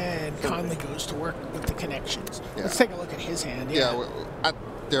 And Conley goes to work with the connections. Yeah. Let's take a look at his hand. Yeah,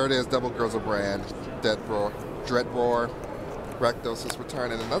 there it is. Double Girls of Brand, Dreadroar, Rakdos'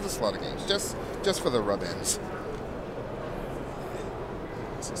 Return, and another Slaughter Games, just for the rub-ins.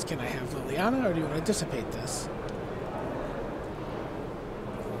 Says, can I have Liliana, or do you want to dissipate this?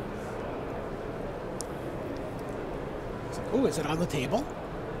 Oh, is it on the table?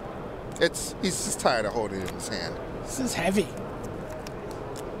 He's just tired of holding it in his hand. This is heavy.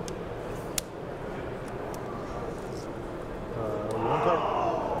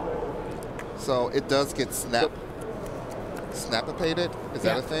 So it does get Snapapated? Is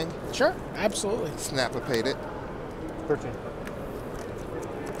that a thing? Sure, absolutely. Snapapated. 13.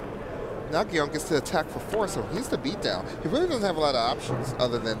 Now Guillaume gets to attack for 4, so he's the beatdown. He really doesn't have a lot of options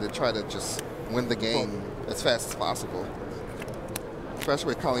other than to try to just win the game as fast as possible. Especially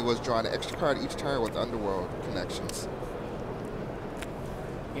with Collywoods drawing an extra card each turn with Underworld Connections.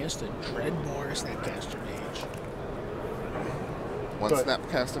 He has to Dreadroar Snapcaster Mage. 1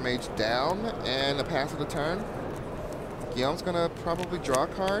 Snapcaster Mage down and a pass of the turn. Guillaume's going to probably draw a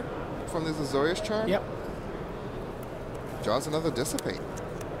card from this Azorius Charm. Yep. Draws another Dissipate.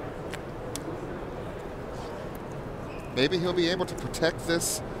 Maybe he'll be able to protect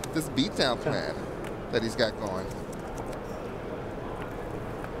this beatdown plan that he's got going.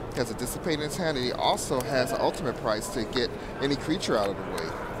 He has a Dissipate in his hand, and he also has an ultimate price to get any creature out of the way.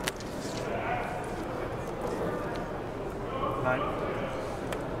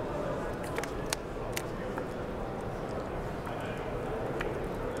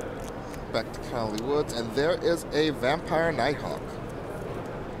 back to Conley Woods, and there is a Vampire Nighthawk.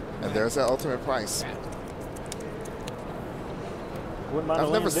 And there's that ultimate price.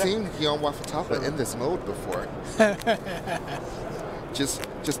 I've never seen Guillaume Wafatafa in this mode before. just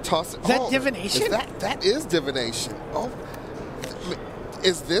toss it. Is that divination? That is divination. Oh,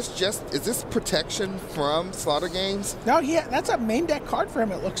 is this protection from Slaughter Games? No, yeah, that's a main deck card for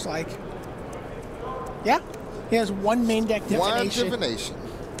him. It looks like. Yeah, he has one main deck divination. One divination.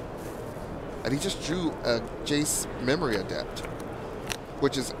 And he just drew a Jace Memory Adept,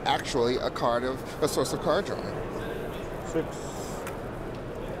 which is actually a card of a source of card drawing. 6.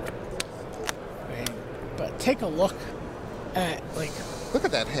 But take a look at look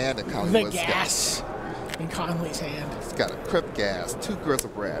at that hand in Conley the Woods' gas in Conley's hand. It's got a Crypt Gas, 2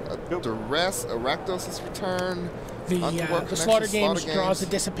 Grizzlebrand, a Duress, a Rakdos' Return. The Slaughter Games draws a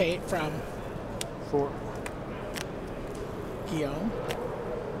Dissipate from 4. Guillaume.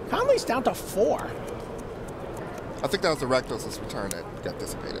 Conley's down to 4. I think that was the Rakdos' Return that got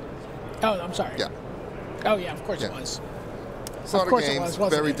dissipated. Oh, I'm sorry. Yeah. Oh, yeah, of course it was. Slaughter course it Games, was,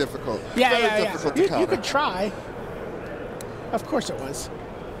 wasn't very it? difficult. Yeah, very difficult to You counter. could try. Of course it was.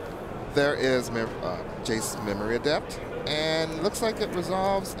 There is Jace's Memory Adept, and looks like it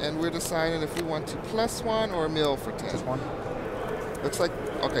resolves, and we're deciding if we want to +1 or mill for 10. Just 1. Looks like,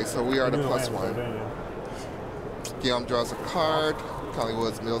 okay, so we are the +1. Guillaume draws a card. Conley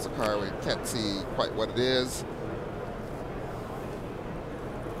Woods mills a card. We can't see quite what it is.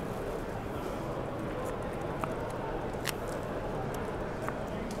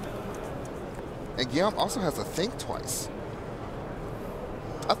 And Guillaume also has a Think Twice.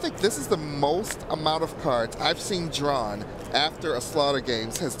 I think this is the most amount of cards I've seen drawn after a Slaughter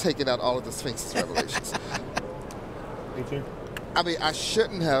Games has taken out all of the Sphinx's Revelations. 18. I mean, I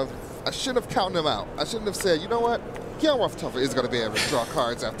shouldn't have counted them out. I shouldn't have said, you know what? Guillaume Wafatafa is going to be able to draw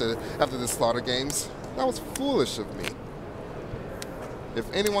cards after the Slaughter Games. That was foolish of me.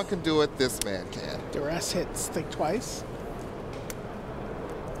 If anyone can do it, this man can. Duress hits Think Twice.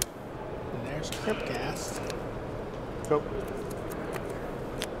 And there's Crypt Gas. Go.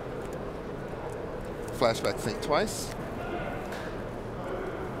 Flashback Think Twice.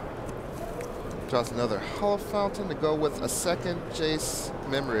 Draws another Hollow Fountain to go with a second Jace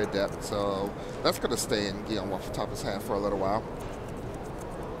Memory Adept. So that's going to stay in Guillaume Wafatafa's hand for a little while.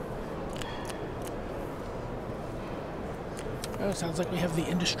 Oh, sounds like we have the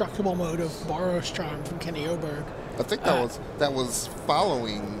indestructible mode of Boros Charm from Kenny Oberg. I think that was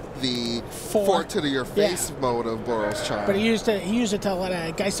following the 4 to your face mode of Boros Charm. But he used it to let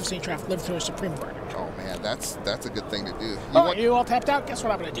a Geist of St. Traff live through a Supreme Burner. Oh man, that's a good thing to do. You all tapped out? Guess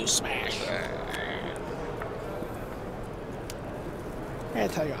what I'm going to do? Smash. I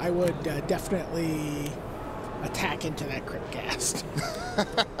gotta tell you, I would definitely attack into that Crypt Gas.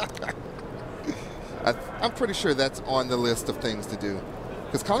 I'm pretty sure that's on the list of things to do.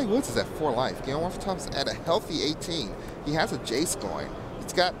 Because Conley Woods is at 4 life. Guillaume Wafatafa's at a healthy 18. He has a Jace going.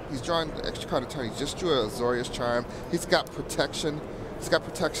 He's drawing the extra card of turn. He just drew a Azorius Charm. He's got protection. He's got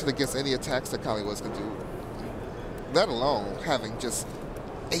protection against any attacks that Conley Woods can do. Let alone having just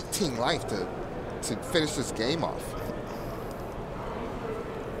 18 life to finish this game off.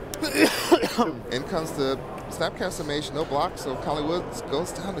 In comes the Snapcaster Mage, no block, so Conley Woods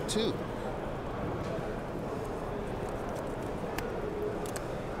goes down to 2.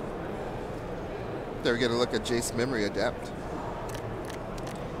 There we get a look at Jace Memory Adept.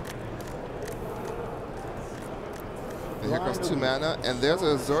 And here comes 2 mana, and there's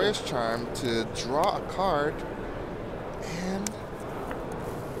a Azorius Charm to draw a card, and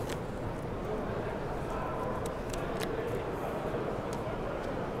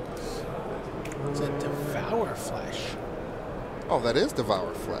It's a Devour Flesh. oh, that is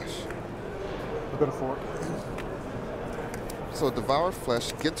Devour Flesh. We'll go to 4. So Devour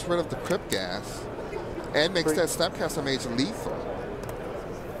Flesh gets rid of the Crypt Gas and makes that Snapcaster Mage lethal.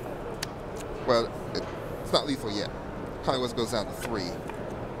 Well, it's not lethal yet. Conley Woods goes down to 3.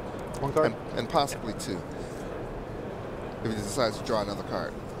 1 card. And possibly 2. If he decides to draw another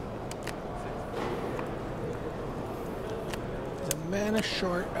card. He's a mana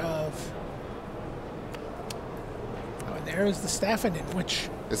short of... Oh, and there is the Staffinen, which...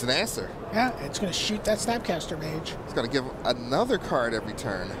 It's an answer. Yeah, it's going to shoot that Snapcaster Mage. It's going to give another card every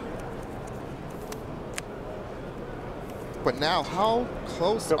turn. But now, how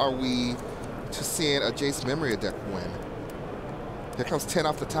close are we to seeing a Jace Memory Adept win? Here comes 10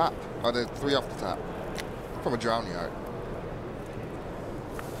 off the top, or the 3 off the top, from a Drown Yard.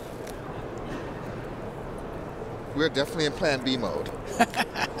 We're definitely in Plan B mode,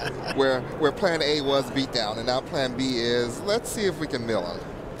 where Plan A was beat down, and now Plan B is, let's see if we can mill him.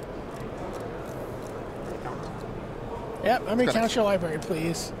 Yep, let me count your library,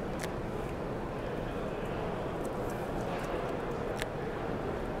 please.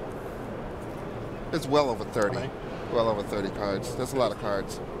 It's well over 30. How many? Well over 30 cards. That's a lot of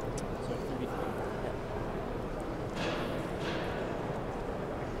cards. So 33.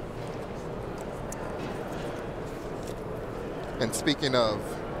 And speaking of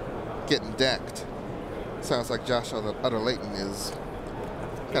getting decked, sounds like Josh Utter Layton is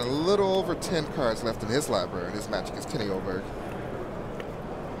got a little over 10 cards left in his library in his match against Kenny Oberg.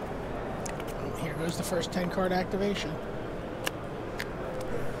 Here goes the first 10-card activation.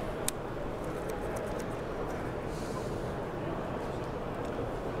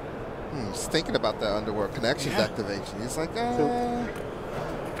 He's thinking about that Underworld Connections activation. He's like, and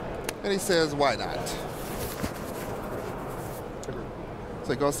he says, why not? So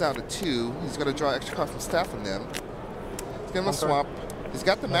he goes down to 2. He's going to draw extra card from staffing them. He's going to swamp. He's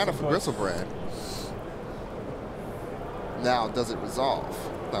got the mana for Grizzlebrand. Now, does it resolve?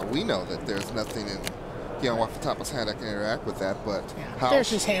 Now, we know that there's nothing in Guillermo off the top of his hand that can interact with that, but There's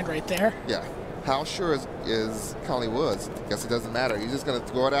his hand right there. Yeah. How sure is Conley Woods? Guess it doesn't matter. He's just going to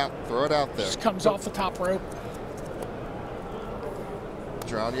throw it out there. Just comes off the top rope.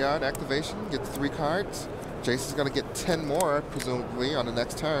 Drown Yard activation, get 3 cards. Jason's going to get 10 more, presumably, on the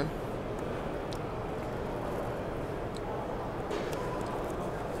next turn.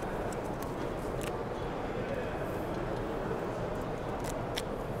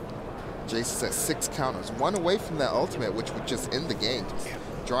 Jason's at 6 counters. 1 away from that ultimate, which would just end the game.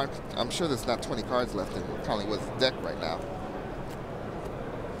 Drawing, I'm sure there's not 20 cards left in Conley Woods' deck right now.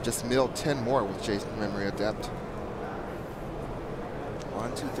 Just milled 10 more with Jason's Memory Adept.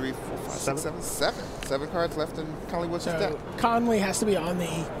 1, 2, 3, 4, 5, 6, 7, 7. 7 cards left in Conley Woods' deck. Conley has to be on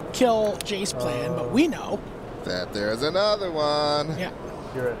the kill Jace plan, but we know that there's another one. Yeah.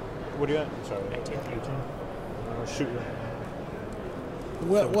 You're at, what are you at? Sorry. 18. Shoot.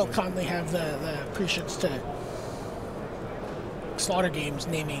 Will Conley have the prescience to Slaughter Games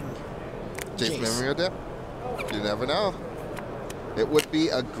naming Jace Jace? Memory Adept? You never know. It would be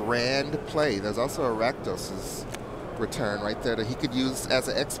a grand play. There's also a Rakdos' return right there that he could use as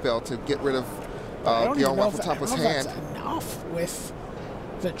an X-Spell to get rid of Beyond off the top of his hand. That's enough with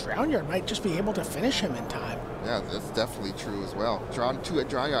the Drown Yard. Might just be able to finish him in time. Yeah, that's definitely true as well. 2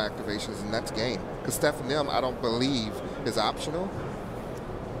 Drown Yard activations and that's game. Because Stefan Nim, I don't believe, is optional.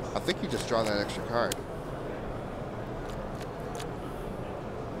 I think you just draw that extra card.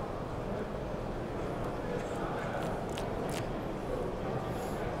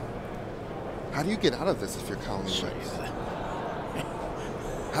 How do you get out of this if you're Conley Woods?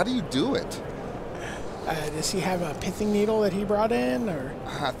 How do you do it? Does he have a pithing needle that he brought in, or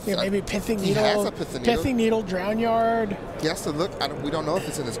maybe pithing he needle? Has a pithing needle, Drown Yard. He has to look. We don't know if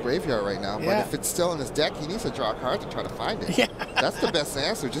it's in his graveyard right now, but if it's still in his deck, he needs to draw a card to try to find it. Yeah. That's the best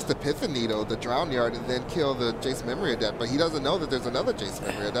answer. Just the pithing needle, the Drown Yard, and then kill the Jace Memory Adept. But he doesn't know that there's another Jace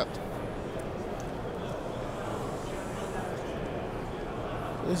Memory Adept.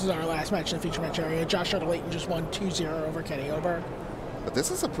 This is our last match in the feature match area. Josh Utter Layton just won 2-0 over Kenny Oberg. But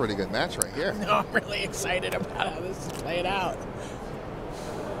this is a pretty good match right here. No, I'm really excited about how this is played out.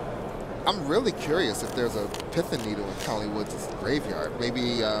 I'm really curious if there's a pithing needle in Conley Woods' graveyard.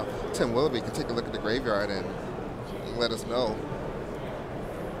 Maybe Tim Willoughby can take a look at the graveyard and let us know.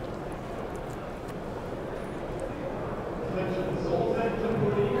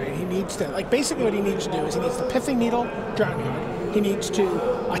 Right, he needs to, basically what he needs to do is he needs the pithing needle, Drown Yard. He needs to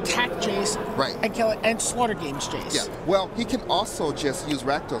attack Jace and kill it, and Slaughter Games Jace. Yeah, well, he can also just use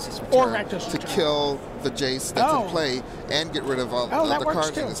Rakdos' return to kill the Jace that's in play and get rid of all the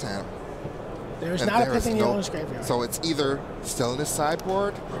cards in his hand. There's not a pithing needle in his graveyard. So it's either still in his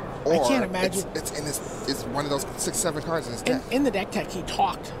sideboard, or I can't imagine. It's one of those 6-7 cards in his deck. In the deck tech, he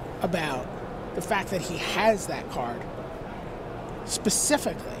talked about the fact that he has that card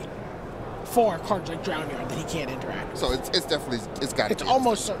specifically for cards like Drown Yard that he can't interact with. So it's definitely, it's got to be. It's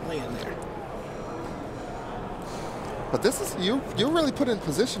almost certainly in there. But this is, you're really put in a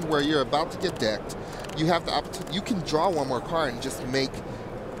position where you're about to get decked. You have the opportunity, you can draw one more card and just make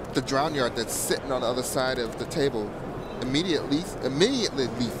the Drown Yard that's sitting on the other side of the table immediately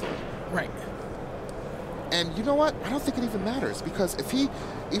lethal. Right. And you know what? I don't think it even matters, because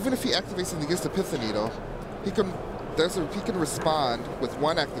even if he activates and he gets the Pithing Needle, he can respond with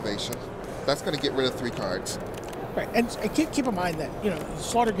 1 activation. That's going to get rid of 3 cards. Right, and keep in mind that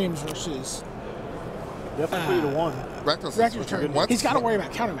Slaughter Games versus. You have to 3 to 1. Rakdos' return. He's got to worry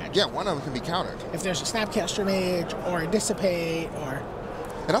about counter magic. Yeah, one of them can be countered. If there's a Snapcaster Mage or a Dissipate or.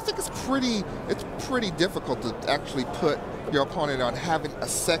 And I think it's pretty difficult to actually put your opponent on having a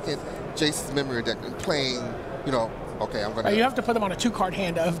second Jace's Memory deck and playing, okay, I'm gonna. You have to put them on a 2-card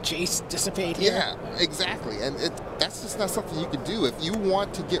hand of Jace Dissipate here. Yeah, exactly, and that's just not something you can do. If you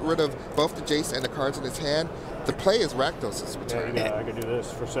want to get rid of both the Jace and the cards in his hand, the play is Rakdos' return. Yeah, I could do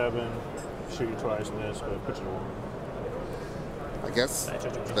this for 7, shoot you twice in this, but put you to 1. I guess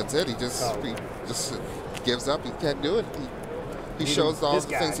that's it. He just gives up. He can't do it. He shows all the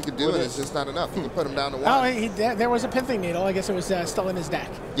things he can do, and it's just not enough. You can put him down to 1. Oh, there was a Pithing Needle. I guess it was still in his deck.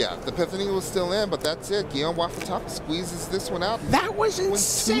 Yeah, the Pithing Needle was still in, but that's it. Guillaume Waffatapa squeezes this one out. That was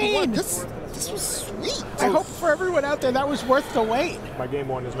insane. This was sweet. I hope for everyone out there that was worth the wait. My game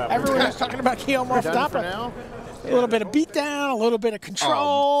 1 is not. Everyone was talking about Guillaume Waffatapa now. A little bit of beatdown, a little bit of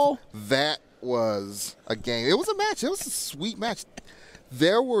control. That was a game. It was a match. It was a sweet match.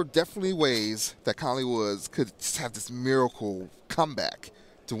 There were definitely ways that Conley Woods could just have this miracle comeback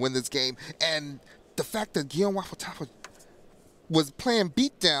to win this game. And the fact that Guillaume Waffatapa was playing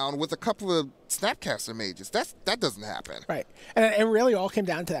beatdown with a couple of Snapcaster mages, that doesn't happen. Right. And it really all came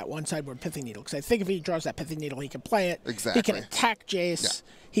down to that one sideboard Pithing Needle. Because I think if he draws that Pithing Needle, he can play it. Exactly. He can attack Jace.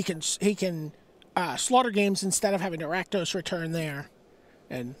 Yeah. He can slaughter games instead of having to Rakdos return there.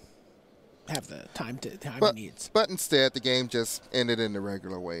 And have the time he needs. But instead, the game just ended in the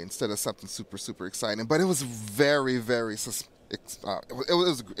regular way instead of something super, super exciting. But it was very, very it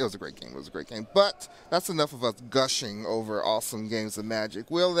was a great game. It was a great game. But that's enough of us gushing over awesome games of Magic.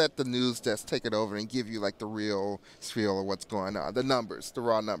 We'll let the news desk take it over and give you like the real feel of what's going on, the numbers, the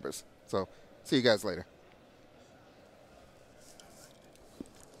raw numbers. So see you guys later.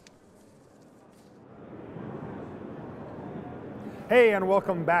 Hey, and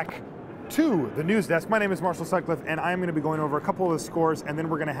welcome back to the news desk. My name is Marshall Sutcliffe, and I'm going to be going over a couple of the scores, and then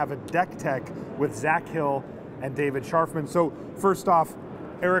we're going to have a deck tech with Zach Hill and David Scharfman. So first off,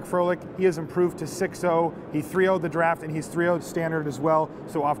 Eric Froelich, he has improved to 6-0. He 3-0'd the draft, and he's 3-0'd standard as well.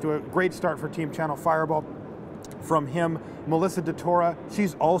 So off to a great start for Team Channel Fireball from him. Melissa DeTora,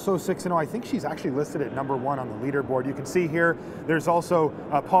 she's also 6-0. I think she's actually listed at number 1 on the leaderboard. You can see here, there's also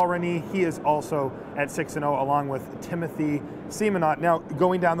Paul Rennie. He is also at 6-0, along with Timothy Seamanot. Now,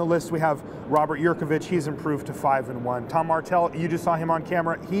 going down the list, we have Robert Yurkovich. He's improved to 5-1. Tom Martell, you just saw him on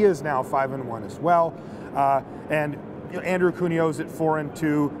camera. He is now 5-1 as well. And Andrew Cunio's at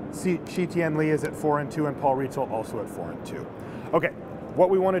 4-2. Shitian Lee is at 4-2, and Paul Rietzel also at 4-2. Okay. What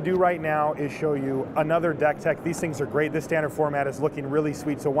we want to do right now is show you another deck tech. These things are great. This standard format is looking really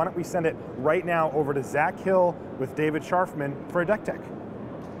sweet. So why don't we send it right now over to Zach Hill with David Scharfman for a deck tech.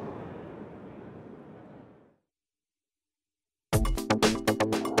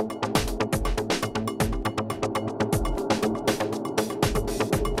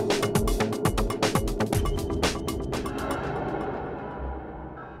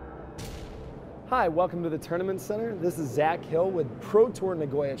 Hi, welcome to the Tournament Center. This is Zach Hill with Pro Tour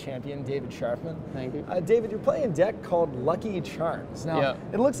Nagoya champion David Scharfman. Thank you. David, you're playing a deck called Lucky Charms. Now,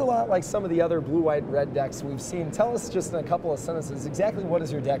 It looks a lot like some of the other blue, white, red decks we've seen. Tell us just in a couple of sentences, exactly what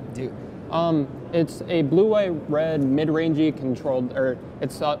does your deck do? It's a blue, white, red, mid-rangey controlled, or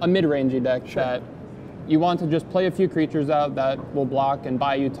it's a mid-rangey deck that you want to just play a few creatures out that will block and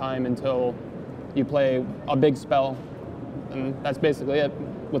buy you time until you play a big spell. And that's basically it,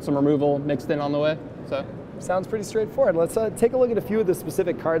 with some removal mixed in on the way. So sounds pretty straightforward. Let's take a look at a few of the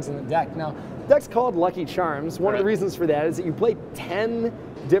specific cards in the deck. Now, the deck's called Lucky Charms. One of the reasons for that is that you play 10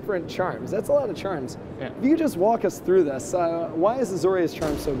 different charms. That's a lot of charms. Yeah. If you could just walk us through this, why is Azorius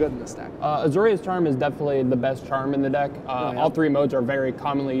Charm so good in this deck? Azorius Charm is definitely the best charm in the deck. All 3 modes are very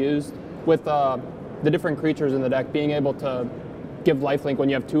commonly used. With the different creatures in the deck, being able to give lifelink when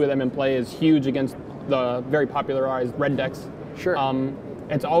you have 2 of them in play is huge against the very popularized red decks. Sure.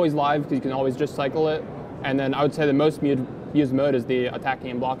 It's always live because you can always just cycle it. And then I would say the most used mode is the attacking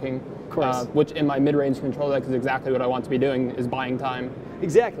and blocking, which in my mid-range control deck is exactly what I want to be doing, is buying time.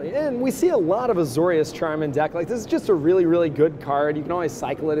 Exactly, and we see a lot of Azorius Charm in deck. Like, this is just a really, really good card. You can always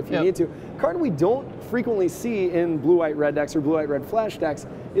cycle it if you need to. A card we don't frequently see in blue-white red decks or blue-white red flash decks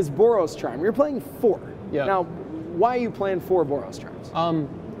is Boros Charm. You're playing 4. Yeah. Now, why are you playing 4 Boros Charms?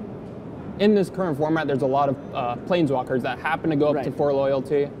 In this current format, there's a lot of planeswalkers that happen to go up to 4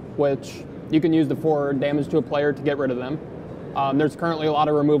 loyalty, which you can use the 4 damage to a player to get rid of them. There's currently a lot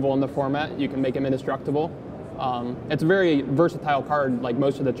of removal in the format. You can make them indestructible. It's a very versatile card, like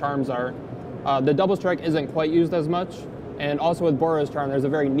most of the charms are. The double strike isn't quite used as much, and also with Boros Charm, there's a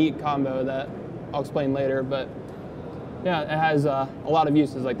very neat combo that I'll explain later, but yeah, it has a lot of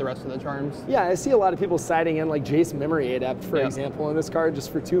uses like the rest of the charms. Yeah, I see a lot of people citing in like Jace Memory Adept, for example, and this card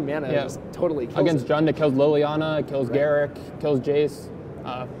just for 2 mana just totally kills Against it. Jund, it kills Liliana, it kills Garruk, kills Jace,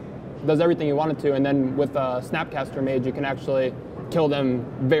 does everything you want it to, and then with Snapcaster Mage, you can actually kill them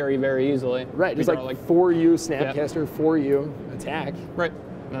very, very easily. Right, just like 4U Snapcaster, 4U attack. Right,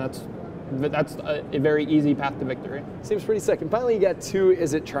 and that's a very easy path to victory. Seems pretty sick. And finally, you got 2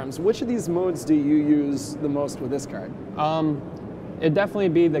 Izzet Charms. Which of these modes do you use the most with this card? It'd definitely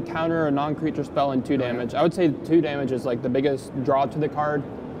be the counter a non-creature spell and 2 damage. I would say 2 damage is like the biggest draw to the card.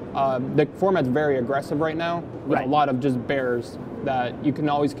 The format's very aggressive right now, with a lot of just bears that you can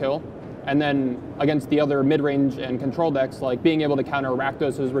always kill. And then against the other mid-range and control decks, like being able to counter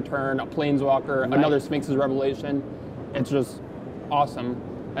Rakdos' Return, a Planeswalker, another Sphinx's Revelation, it's just awesome.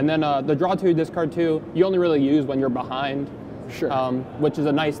 And then the draw 2, discard 2, you only really use when you're behind, which is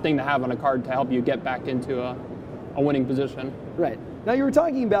a nice thing to have on a card to help you get back into a winning position. Right. Now you were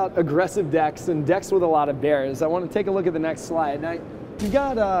talking about aggressive decks and decks with a lot of bears. I want to take a look at the next slide. Now you've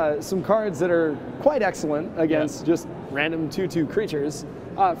got some cards that are quite excellent against just random 2/2 creatures.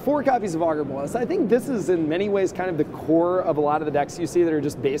 4 copies of Augur Bolus. I think this is in many ways kind of the core of a lot of the decks you see that are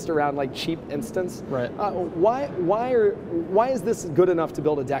just based around like cheap instants. Right. Why is this good enough to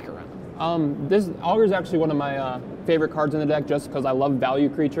build a deck around? This Augur is actually one of my favorite cards in the deck, just because I love value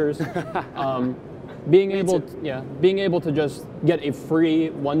creatures. Being able to just get a free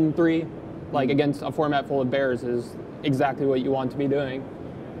 1/3 like against a format full of bears is exactly what you want to be doing.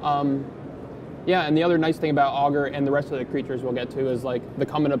 Yeah, and the other nice thing about Augur and the rest of the creatures we'll get to is like the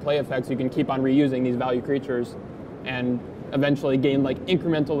come into play effects. You can keep on reusing these value creatures and eventually gain like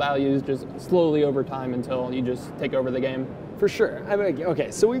incremental values just slowly over time until you just take over the game. For sure. I mean,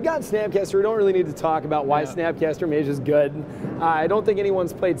 okay, so we've got Snapcaster. We don't really need to talk about why Snapcaster Mage is good. I don't think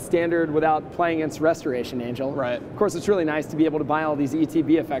anyone's played Standard without playing against Restoration Angel. Right. Of course, it's really nice to be able to buy all these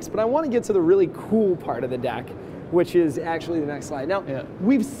ETB effects, but I want to get to the really cool part of the deck, which is actually the next slide. Now,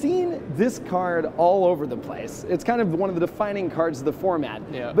 we've seen this card all over the place. It's kind of one of the defining cards of the format.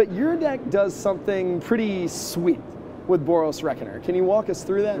 Yeah. But your deck does something pretty sweet with Boros Reckoner. Can you walk us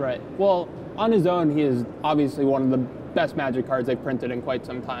through that? Right. Well, on his own, he is obviously one of the best Magic cards they've printed in quite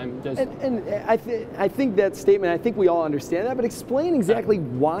some time. And I think that statement, I think we all understand that, but explain exactly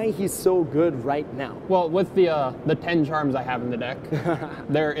why he's so good right now. Well, with the 10 charms I have in the deck,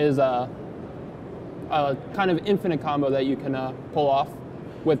 there is a kind of infinite combo that you can pull off.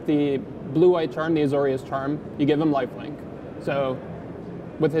 With the blue-white charm, the Azorius charm, you give him lifelink. So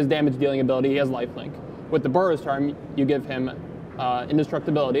with his damage dealing ability, he has lifelink. With the Boros charm, you give him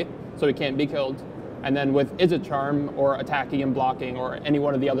indestructibility, so he can't be killed. And then with Izzet charm, or attacking and blocking, or any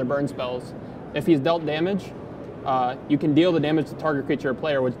one of the other burn spells, if he's dealt damage, you can deal the damage to target creature or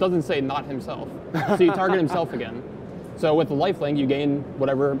player, which doesn't say not himself. So you target himself again. So with the lifelink, you gain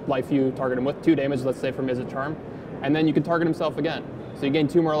whatever life you target him with, 2 damage, let's say from Izzet charm, and then you can target himself again. So you gain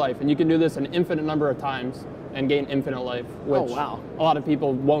 2 more life, and you can do this an infinite number of times and gain infinite life, which a lot of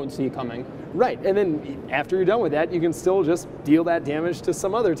people won't see coming. Right, and then after you're done with that, you can still just deal that damage to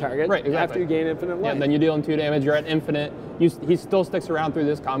some other target after you gain infinite life. Yeah, then you deal him 2 damage, you're at infinite. He still sticks around through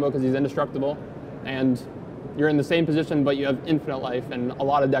this combo because he's indestructible, and you're in the same position, but you have infinite life, and a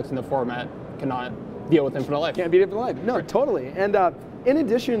lot of decks in the format cannot deal with infinite life. Can't beat infinite life. No, totally. And in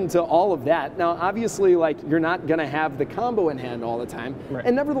addition to all of that, now obviously like you're not going to have the combo in hand all the time. Right.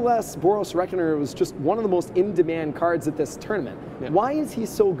 And nevertheless, Boros Reckoner was just one of the most in-demand cards at this tournament. Yeah. Why is he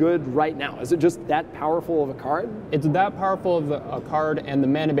so good right now? Is it just that powerful of a card? It's that powerful of a card, and the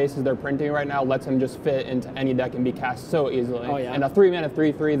mana bases they're printing right now lets him just fit into any deck and be cast so easily. Oh, yeah. And a 3-mana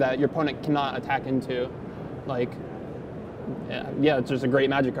 3/3 that your opponent cannot attack into. Like, yeah, it's just a great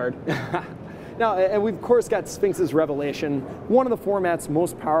Magic card. Now, and we've of course got Sphinx's Revelation, one of the format's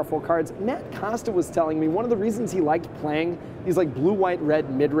most powerful cards. Matt Costa was telling me one of the reasons he liked playing these like blue, white, red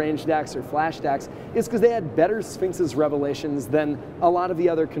mid-range decks or flash decks is because they had better Sphinx's Revelations than a lot of the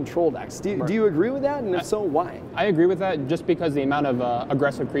other control decks. Do you agree with that? And if so, why? I agree with that just because the amount of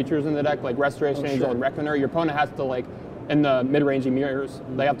aggressive creatures in the deck, like Restoration Angel and Reckoner, your opponent has to like, in the mid-range mirrors,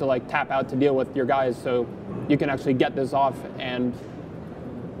 they have to like tap out to deal with your guys, so you can actually get this off and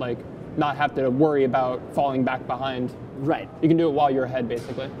like not have to worry about falling back behind. Right. You can do it while you're ahead,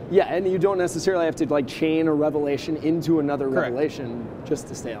 basically. Yeah, and you don't necessarily have to like chain a revelation into another revelation just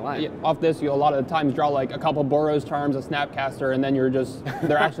to stay alive. Yeah, off this, you a lot of the times draw like a couple Boros charms, a Snapcaster, and then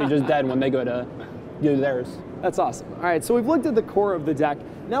they're actually just dead when they go to do theirs. That's awesome. All right, so we've looked at the core of the deck.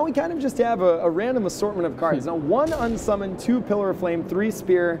 Now we kind of just have a random assortment of cards. Now 1 Unsummoned, 2 Pillar of Flame, 3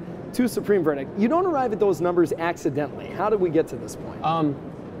 Spear, 2 Supreme Verdict. You don't arrive at those numbers accidentally. How did we get to this point?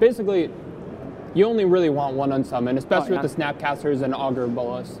 Basically, you only really want 1 Unsummoned, especially with the Snapcasters and Augur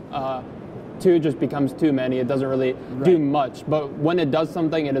Bolus. 2 just becomes too many. It doesn't really do much, but when it does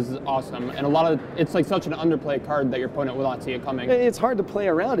something, it is awesome. And it's like such an underplayed card that your opponent will not see it coming. It's hard to play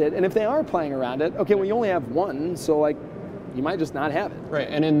around it, and if they are playing around it, okay, well you only have 1, so like, you might just not have it. Right,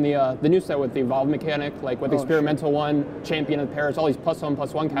 and in the new set with the Evolve mechanic, like with Experimental 1, Champion of Paris, all these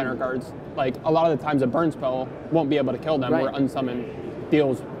 +1/+1 counter cards, like a lot of the times a burn spell won't be able to kill them, where Unsummon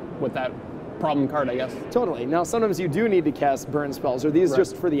deals with that problem card, I guess. Totally. Now, sometimes you do need to cast burn spells. Are these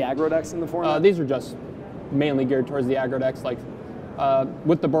just for the aggro decks in the format? These are just mainly geared towards the aggro decks. Like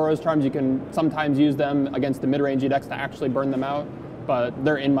with the Boros Charms, you can sometimes use them against the mid-rangey decks to actually burn them out, but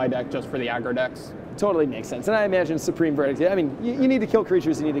they're in my deck just for the aggro decks. Totally makes sense. And I imagine Supreme Verdict, I mean, you need to kill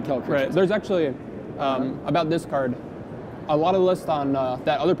creatures, you need to kill creatures. Right. There's actually, about this card, a lot of lists on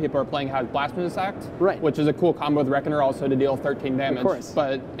that other people are playing have Blasphemous Act, which is a cool combo with Reckoner also to deal 13 damage. Of course.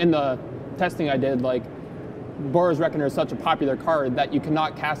 But in the testing I did, like, Boros Reckoner is such a popular card that you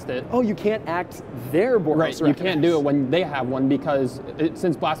cannot cast it. Oh, you can't act their Boros Reckoner. You can't do it when they have one because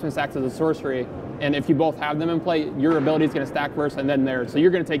since Blasphemous Act is a sorcery, and if you both have them in play, your ability is going to stack first and then theirs. So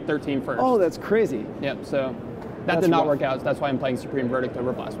you're going to take 13 first. Oh, that's crazy. Yep, so that did not work out. So that's why I'm playing Supreme Verdict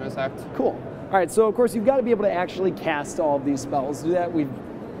over Blasphemous Act. Cool. All right, so of course you've got to be able to actually cast all of these spells. Do that. We've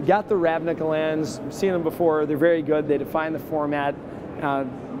got the Ravnica lands. We've seen them before. They're very good. They define the format.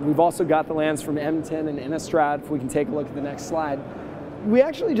 We've also got the lands from M10 and Innistrad, if we can take a look at the next slide. We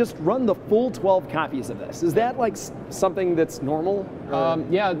actually just run the full 12 copies of this. Is that like something that's normal?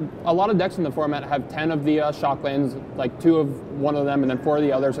 Yeah, a lot of decks in the format have 10 of the shock lands, like 2 of one of them and then 4 of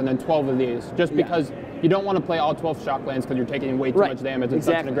the others, and then 12 of these, just because you don't want to play all 12 shock lands because you're taking way too much damage in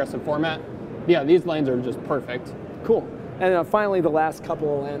such an aggressive format. Yeah, these lands are just perfect. Cool. And finally, the last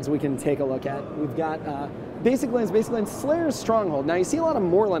couple of lands we can take a look at. We've got Basic Lands, Slayer's Stronghold. Now you see a lot of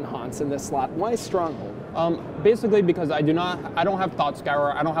Moorland Haunts in this slot. Why Stronghold? Basically because I don't have Thought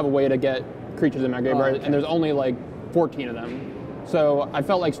Scour, I don't have a way to get creatures in my graveyard, and there's only like 14 of them. So I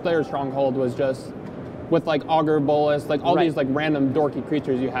felt like Slayer's Stronghold was just, with like Augur Bolus, like all these like random dorky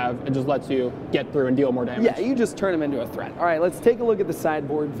creatures you have, it just lets you get through and deal more damage. Yeah, you just turn them into a threat. All right, let's take a look at the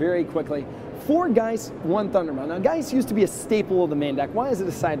sideboard very quickly. 4 Geist, 1 Thundermaw. Now, Geist used to be a staple of the main deck. Why is it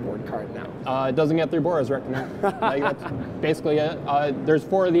a sideboard card now? It doesn't get through Boros Reckoner. Like, that's basically it. There's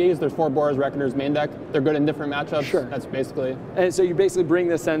 4 of these. There's 4 Boros Reckoners main deck. They're good in different matchups. Sure. That's basically. And so you basically bring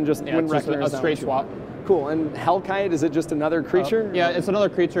this in just when Reckoner is a straight swap. Cool. And Hellkite, is it just another creature? Yeah, it's another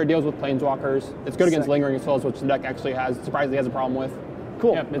creature. It deals with Planeswalkers. It's good against Lingering Souls, which the deck actually surprisingly has a problem with.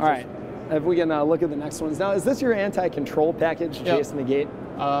 Cool. All right. If we can look at the next ones. Now, is this your anti-control package, Jace Negate?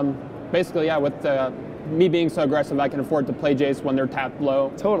 Basically, yeah, with me being so aggressive, I can afford to play Jace when they're tapped low.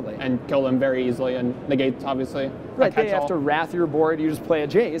 Totally. And kill them very easily, and Negate, obviously. Right, they have to wrath your board, you just play a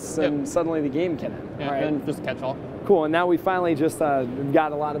Jace, and suddenly the game can end. Yeah, and just catch all. Cool, and now we finally just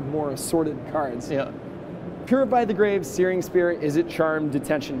got a lot of more assorted cards. Yeah. Purify the Grave, Searing Spear, Is It Charmed,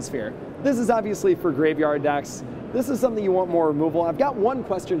 Detention Sphere. This is obviously for graveyard decks. This is something you want more removal. I've got one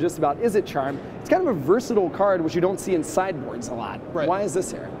question just about Is It Charmed. It's kind of a versatile card, which you don't see in sideboards a lot. Right. Why is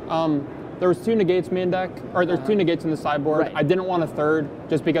this here? There was 2 Negates main deck, or there's 2 Negates in the sideboard. Right. I didn't want a third,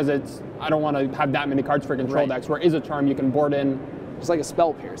 just because I don't want to have that many cards for control decks, where Is It Charm you can board in. Just like a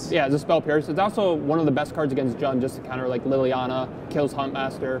Spell Pierce. Yeah, it's a Spell Pierce. It's also one of the best cards against Jund, just to counter like Liliana, kills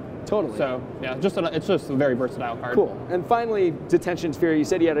Huntmaster. Totally. So yeah, it's just a very versatile card. Cool. And finally, Detention Sphere. You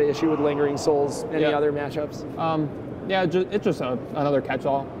said you had an issue with Lingering Souls. Any other matchups? Yeah, it's just another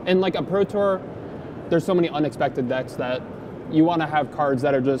catch-all. And like a Pro Tour, there's so many unexpected decks that you want to have cards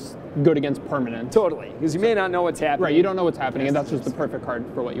that are just good against permanent. Totally, because you may not know what's happening. Right, you don't know what's happening, and that's just the perfect card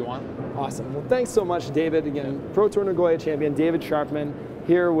for what you want. Awesome. Well, thanks so much, David. Again, Pro Tour Nagoya champion David Sharpman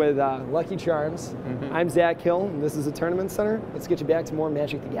here with Lucky Charms. I'm Zach Hill, and this is the Tournament Center. Let's get you back to more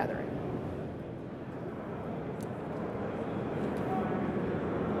Magic the Gathering.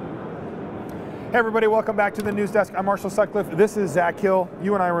 Hey everybody, welcome back to the News Desk. I'm Marshall Sutcliffe. This is Zach Hill.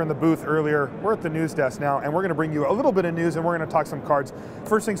 You and I were in the booth earlier. We're at the News Desk now, and we're going to bring you a little bit of news, and we're going to talk some cards.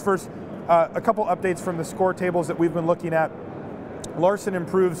 First things first, a couple updates from the score tables that we've been looking at. Larson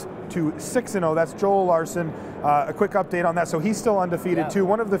improves to 6-0. That's Joel Larson. A quick update on that. So he's still undefeated too.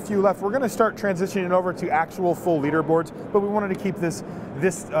 One of the few left. We're going to start transitioning over to actual full leaderboards, but we wanted to keep this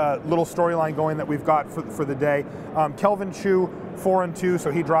little storyline going that we've got for the day. Kelvin Chu, 4-2,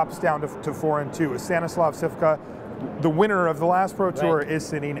 so he drops down to 4-2. Stanislav Sivka, the winner of the last Pro Tour, is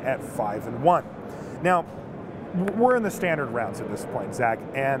sitting at 5-1. Now, we're in the standard rounds at this point, Zach,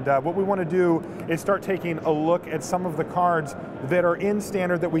 and what we want to do is start taking a look at some of the cards that are in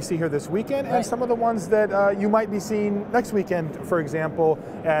standard that we see here this weekend, and some of the ones that you might be seeing next weekend, for example,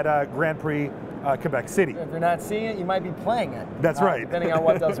 at Grand Prix Quebec City. If you're not seeing it, you might be playing it. That's right. Depending on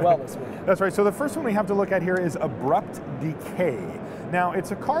what does well this week. That's right. So the first one we have to look at here is Abrupt Decay. Now,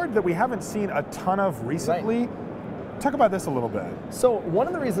 it's a card that we haven't seen a ton of recently. talk about this a little bit. So one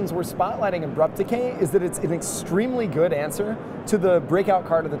of the reasons we're spotlighting Abrupt Decay is that it's an extremely good answer to the breakout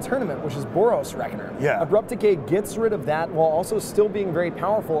card of the tournament, which is Boros Reckoner. Yeah. Abrupt Decay gets rid of that while also still being very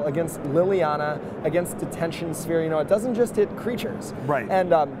powerful against Liliana, against Detention Sphere. It doesn't just hit creatures. Right.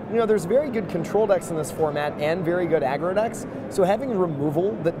 And there's very good control decks in this format and very good aggro decks. So having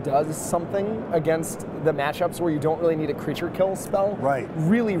removal that does something against the matchups where you don't really need a creature kill spell, right,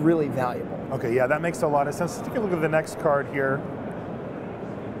 really, really valuable. Okay, yeah, that makes a lot of sense. Let's take a look at the next card here.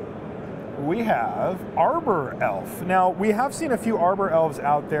 We have Arbor Elf. Now, we have seen a few Arbor Elves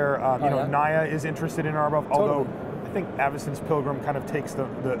out there. Naya is interested in Arbor Elf, although I think Avacyn's Pilgrim kind of takes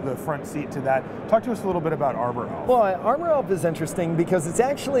the front seat to that. Talk to us a little bit about Arbor Elf. Well, Arbor Elf is interesting because it's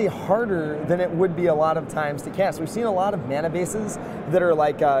actually harder than it would be a lot of times to cast. We've seen a lot of mana bases that are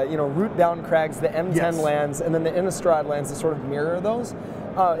like, Rootbound Crags, the M10 lands, and then the Innistrad lands that sort of mirror those.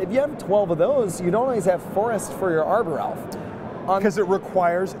 If you have 12 of those, you don't always have Forest for your Arbor Elf. Because it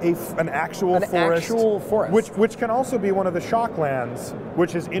requires an actual forest. Which can also be one of the shock lands,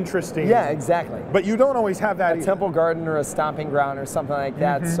 which is interesting. Yeah, exactly. But you don't always have that a Temple Garden or a Stomping Ground or something like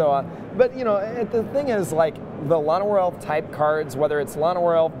that. So, but the thing is, like, the Llanowar Elf type cards, whether it's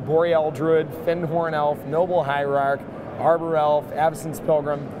Llanowar Elf, Boreal Druid, Fyndhorn Elf, Noble Hierarch, Arbor Elf, Avacyn's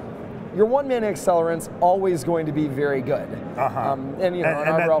Pilgrim, your one-mana accelerant's always going to be very good. And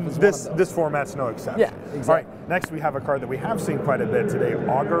Arbor Elf is one of those. This format's no exception. Yeah, exactly. All right, next we have a card that we have seen quite a bit today,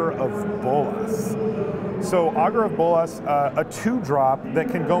 Augur of Bolas. So Augur of Bolas, a 2-drop that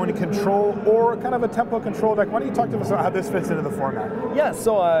can go into control or kind of a tempo control deck. Why don't you talk to us about how this fits into the format? Yeah,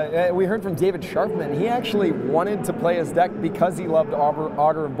 so we heard from David Sharfman. He actually wanted to play his deck because he loved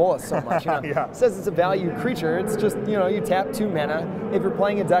Augur of Bolas so much. Says it's a value creature. It's just, you tap 2 mana. If you're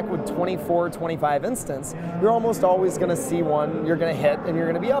playing a deck with 24, 25 instants, you're almost always going to see one, you're going to hit, and you're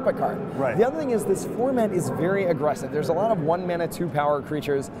going to be up a card. Right. The other thing is this format is very aggressive. There's a lot of 1-mana, 2-power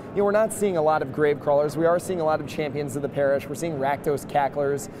creatures. We're not seeing a lot of Grave Crawlers. We are seeing a lot of Champions of the Parish. We're seeing Rakdos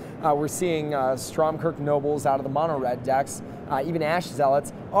Cacklers. We're seeing Stromkirk Nobles out of the mono-red decks. Even Ash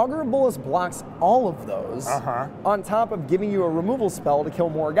Zealots. Augur of Bolas blocks all of those on top of giving you a removal spell to kill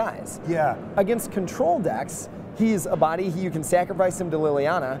more guys. Yeah. Against control decks, he's a body, you can sacrifice him to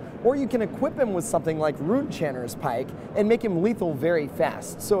Liliana, or you can equip him with something like Rune Chanter's Pike and make him lethal very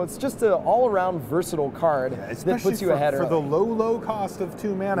fast. So it's just an all-around versatile card that puts you ahead for early. the low cost of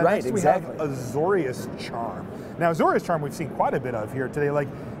 2 mana. Right, Next exactly. we have Azorius Charm. Now, Azorius Charm we've seen quite a bit of here today. Like,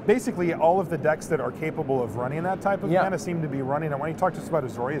 basically all of the decks that are capable of running that type of mana seem to be running it. Why don't you talk to us about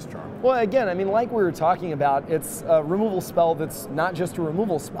Azorius Charm? Well, again, like we were talking about, it's a removal spell that's not just a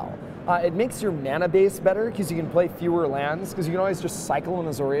removal spell. It makes your mana base better because you can play fewer lands, because you can always just cycle an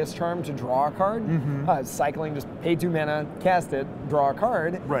Azorius Charm to draw a card. Cycling, just pay 2 mana, cast it, draw a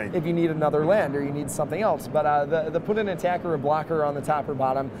card if you need another land or you need something else. But the put an attacker or blocker on the top or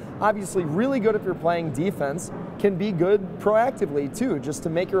bottom, obviously really good if you're playing defense, can be good proactively too, just to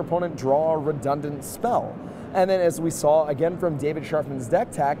make your opponent draw a redundant spell. And then as we saw again from David Sharfman's deck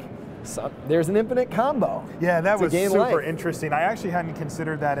tech, so there's an infinite combo. Yeah, that was super interesting. I actually hadn't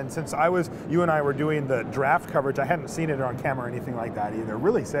considered that, and since you and I were doing the draft coverage, I hadn't seen it on camera or anything like that either.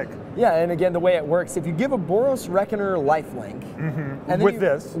 Really sick. Yeah, and again, the way it works, if you give a Boros Reckoner lifelink, and with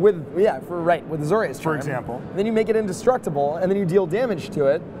Azorius Charm, for example, then you make it indestructible, and then you deal damage to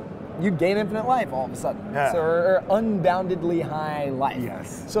it, you gain infinite life all of a sudden. Yeah. Or unboundedly high life.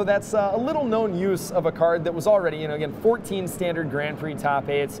 Yes. So that's a little known use of a card that was already, again, 14 standard Grand Prix top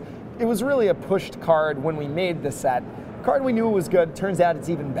 8s. It was really a pushed card when we made the set. Card we knew was good, turns out it's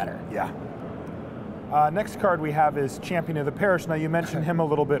even better. Yeah. Next card we have is Champion of the Parish. Now, you mentioned him a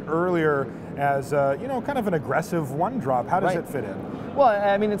little bit earlier as, kind of an aggressive 1-drop. How does it fit in?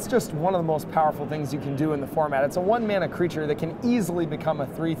 Well, it's just one of the most powerful things you can do in the format. It's a 1-mana creature that can easily become a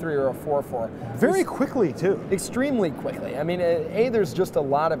 3/3 or a 4/4. Very quickly, too. Extremely quickly. There's just a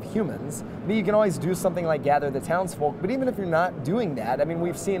lot of humans. B, you can always do something like Gather the Townsfolk, but even if you're not doing that,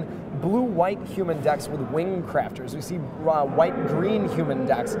 we've seen blue-white human decks with Wing Crafters. We see white-green human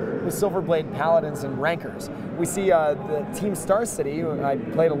decks with Silverblade Paladins and Rankers. We see the Team Star City, who I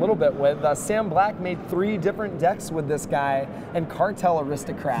played a little bit with. Sam Black made 3 different decks with this guy, and Martell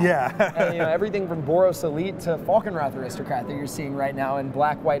Aristocrat. Yeah. And, everything from Boros Elite to Falkenrath Aristocrat that you're seeing right now in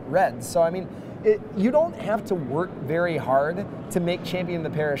black, white, red. So, you don't have to work very hard to make Champion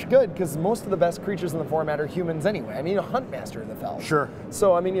of the Parish good, because most of the best creatures in the format are humans anyway. Huntmaster of the Fells. Sure.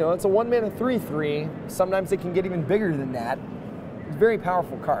 So, it's a 1-mana 3/3. Sometimes it can get even bigger than that. It's a very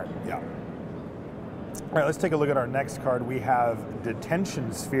powerful card. Yeah. All right, let's take a look at our next card. We have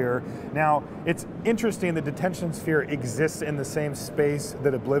Detention Sphere. Now, it's interesting that Detention Sphere exists in the same space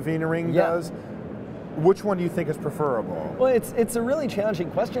that Oblivion Ring does. which one do you think is preferable? Well, it's a really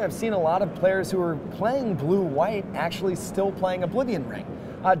challenging question. I've seen a lot of players who are playing blue-white actually still playing Oblivion Ring.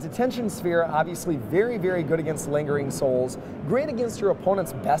 Detention Sphere, obviously very, very good against Lingering Souls. Great against your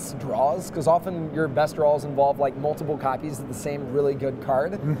opponent's best draws, because often your best draws involve like multiple copies of the same really good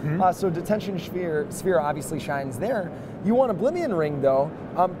card. So Detention Sphere obviously shines there. You want Oblivion Ring, though,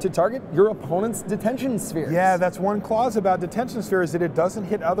 to target your opponent's Detention Spheres. Yeah, that's one clause about Detention Sphere is that it doesn't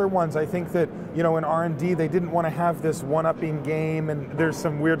hit other ones. I think that, you know, in R&D, they didn't want to have this one-upping game, and there's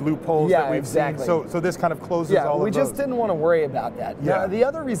some weird loopholes that we've seen. So this kind of closes all of those. We just didn't want to worry about that. Yeah. The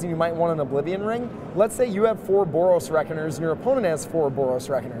other reason you might want an Oblivion Ring, let's say you have 4 Boros Reckoners and your opponent has 4 Boros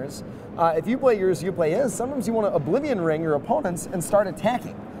Reckoners. If you play yours, you play his, sometimes you want to Oblivion Ring your opponents and start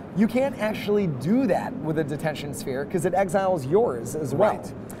attacking. You can't actually do that with a Detention Sphere because it exiles yours as well.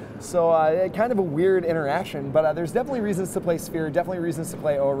 Right. So kind of a weird interaction, but there's definitely reasons to play Sphere, definitely reasons to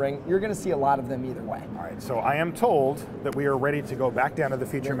play O-Ring. You're going to see a lot of them either way. All right, so I am told that we are ready to go back down to the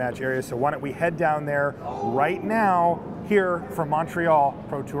feature match area, so why don't we head down there right now here from Montreal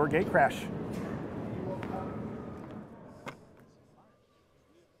Pro Tour Gatecrash.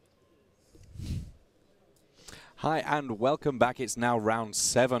 Hi and welcome back. It's now round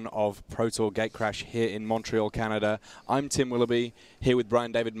 7 of Pro Tour Gatecrash here in Montreal, Canada. I'm Tim Willoughby, here with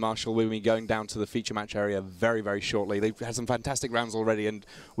Brian David Marshall. We'll be going down to the feature match area very, very shortly. They've had some fantastic rounds already, and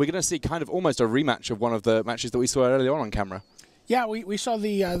we're going to see kind of almost a rematch of one of the matches that we saw earlier on camera. Yeah, we saw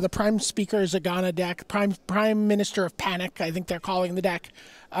the Prime Speaker Zagana deck, Prime Minister of Panic, I think they're calling the deck,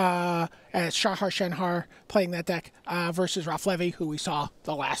 as Shahar Shenhar playing that deck versus Ralph Levy, who we saw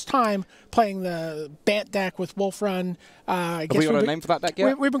the last time, playing the Bant deck with Wolf Run. Have we got a name for that deck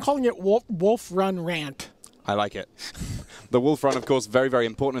yet? We've been calling it Wolf Run Rant. I like it. The Wolf Run, of course, very, very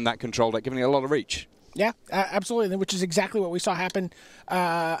important in that control deck, giving it a lot of reach. Yeah, absolutely, which is exactly what we saw happen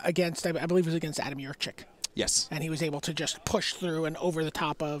against, I believe it was against Adam Yurchik. Yes. And he was able to just push through and over the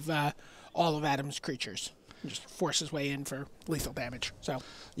top of all of Adam's creatures. Just force his way in for lethal damage. So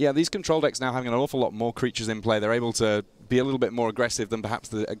yeah, these control decks now having an awful lot more creatures in play. They're able to be a little bit more aggressive than perhaps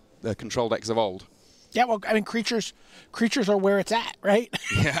the control decks of old. Yeah, well, I mean, creatures are where it's at, right?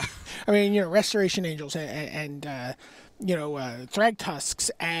 Yeah. I mean, you know, Restoration Angels and you know,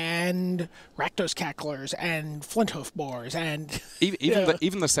 Thragtusks and Rakdos Cacklers and Flinthoof Boars and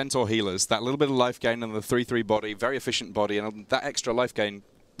even the Centaur Healers, that little bit of life gain and the 3/3 body, very efficient body, and that extra life gain,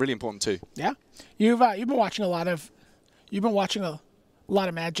 really important too. Yeah, you've been watching a lot of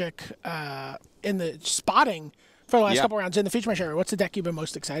Magic in the spotting for the last couple rounds in the feature match area. What's the deck you've been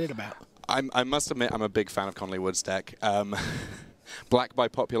most excited about? I must admit, I'm a big fan of Conley Wood's deck. Black by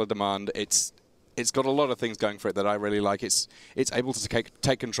popular demand. It's got a lot of things going for it that I really like. It's able to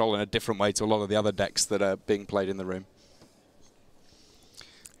take control in a different way to a lot of the other decks that are being played in the room.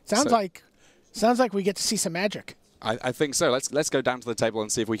 Sounds like we get to see some Magic. I think so. Let's go down to the table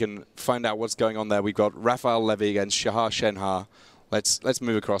and see if we can find out what's going on there. We've got Raphael Levy against Shahar Shenhar. Let's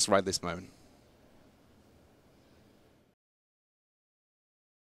move across right this moment.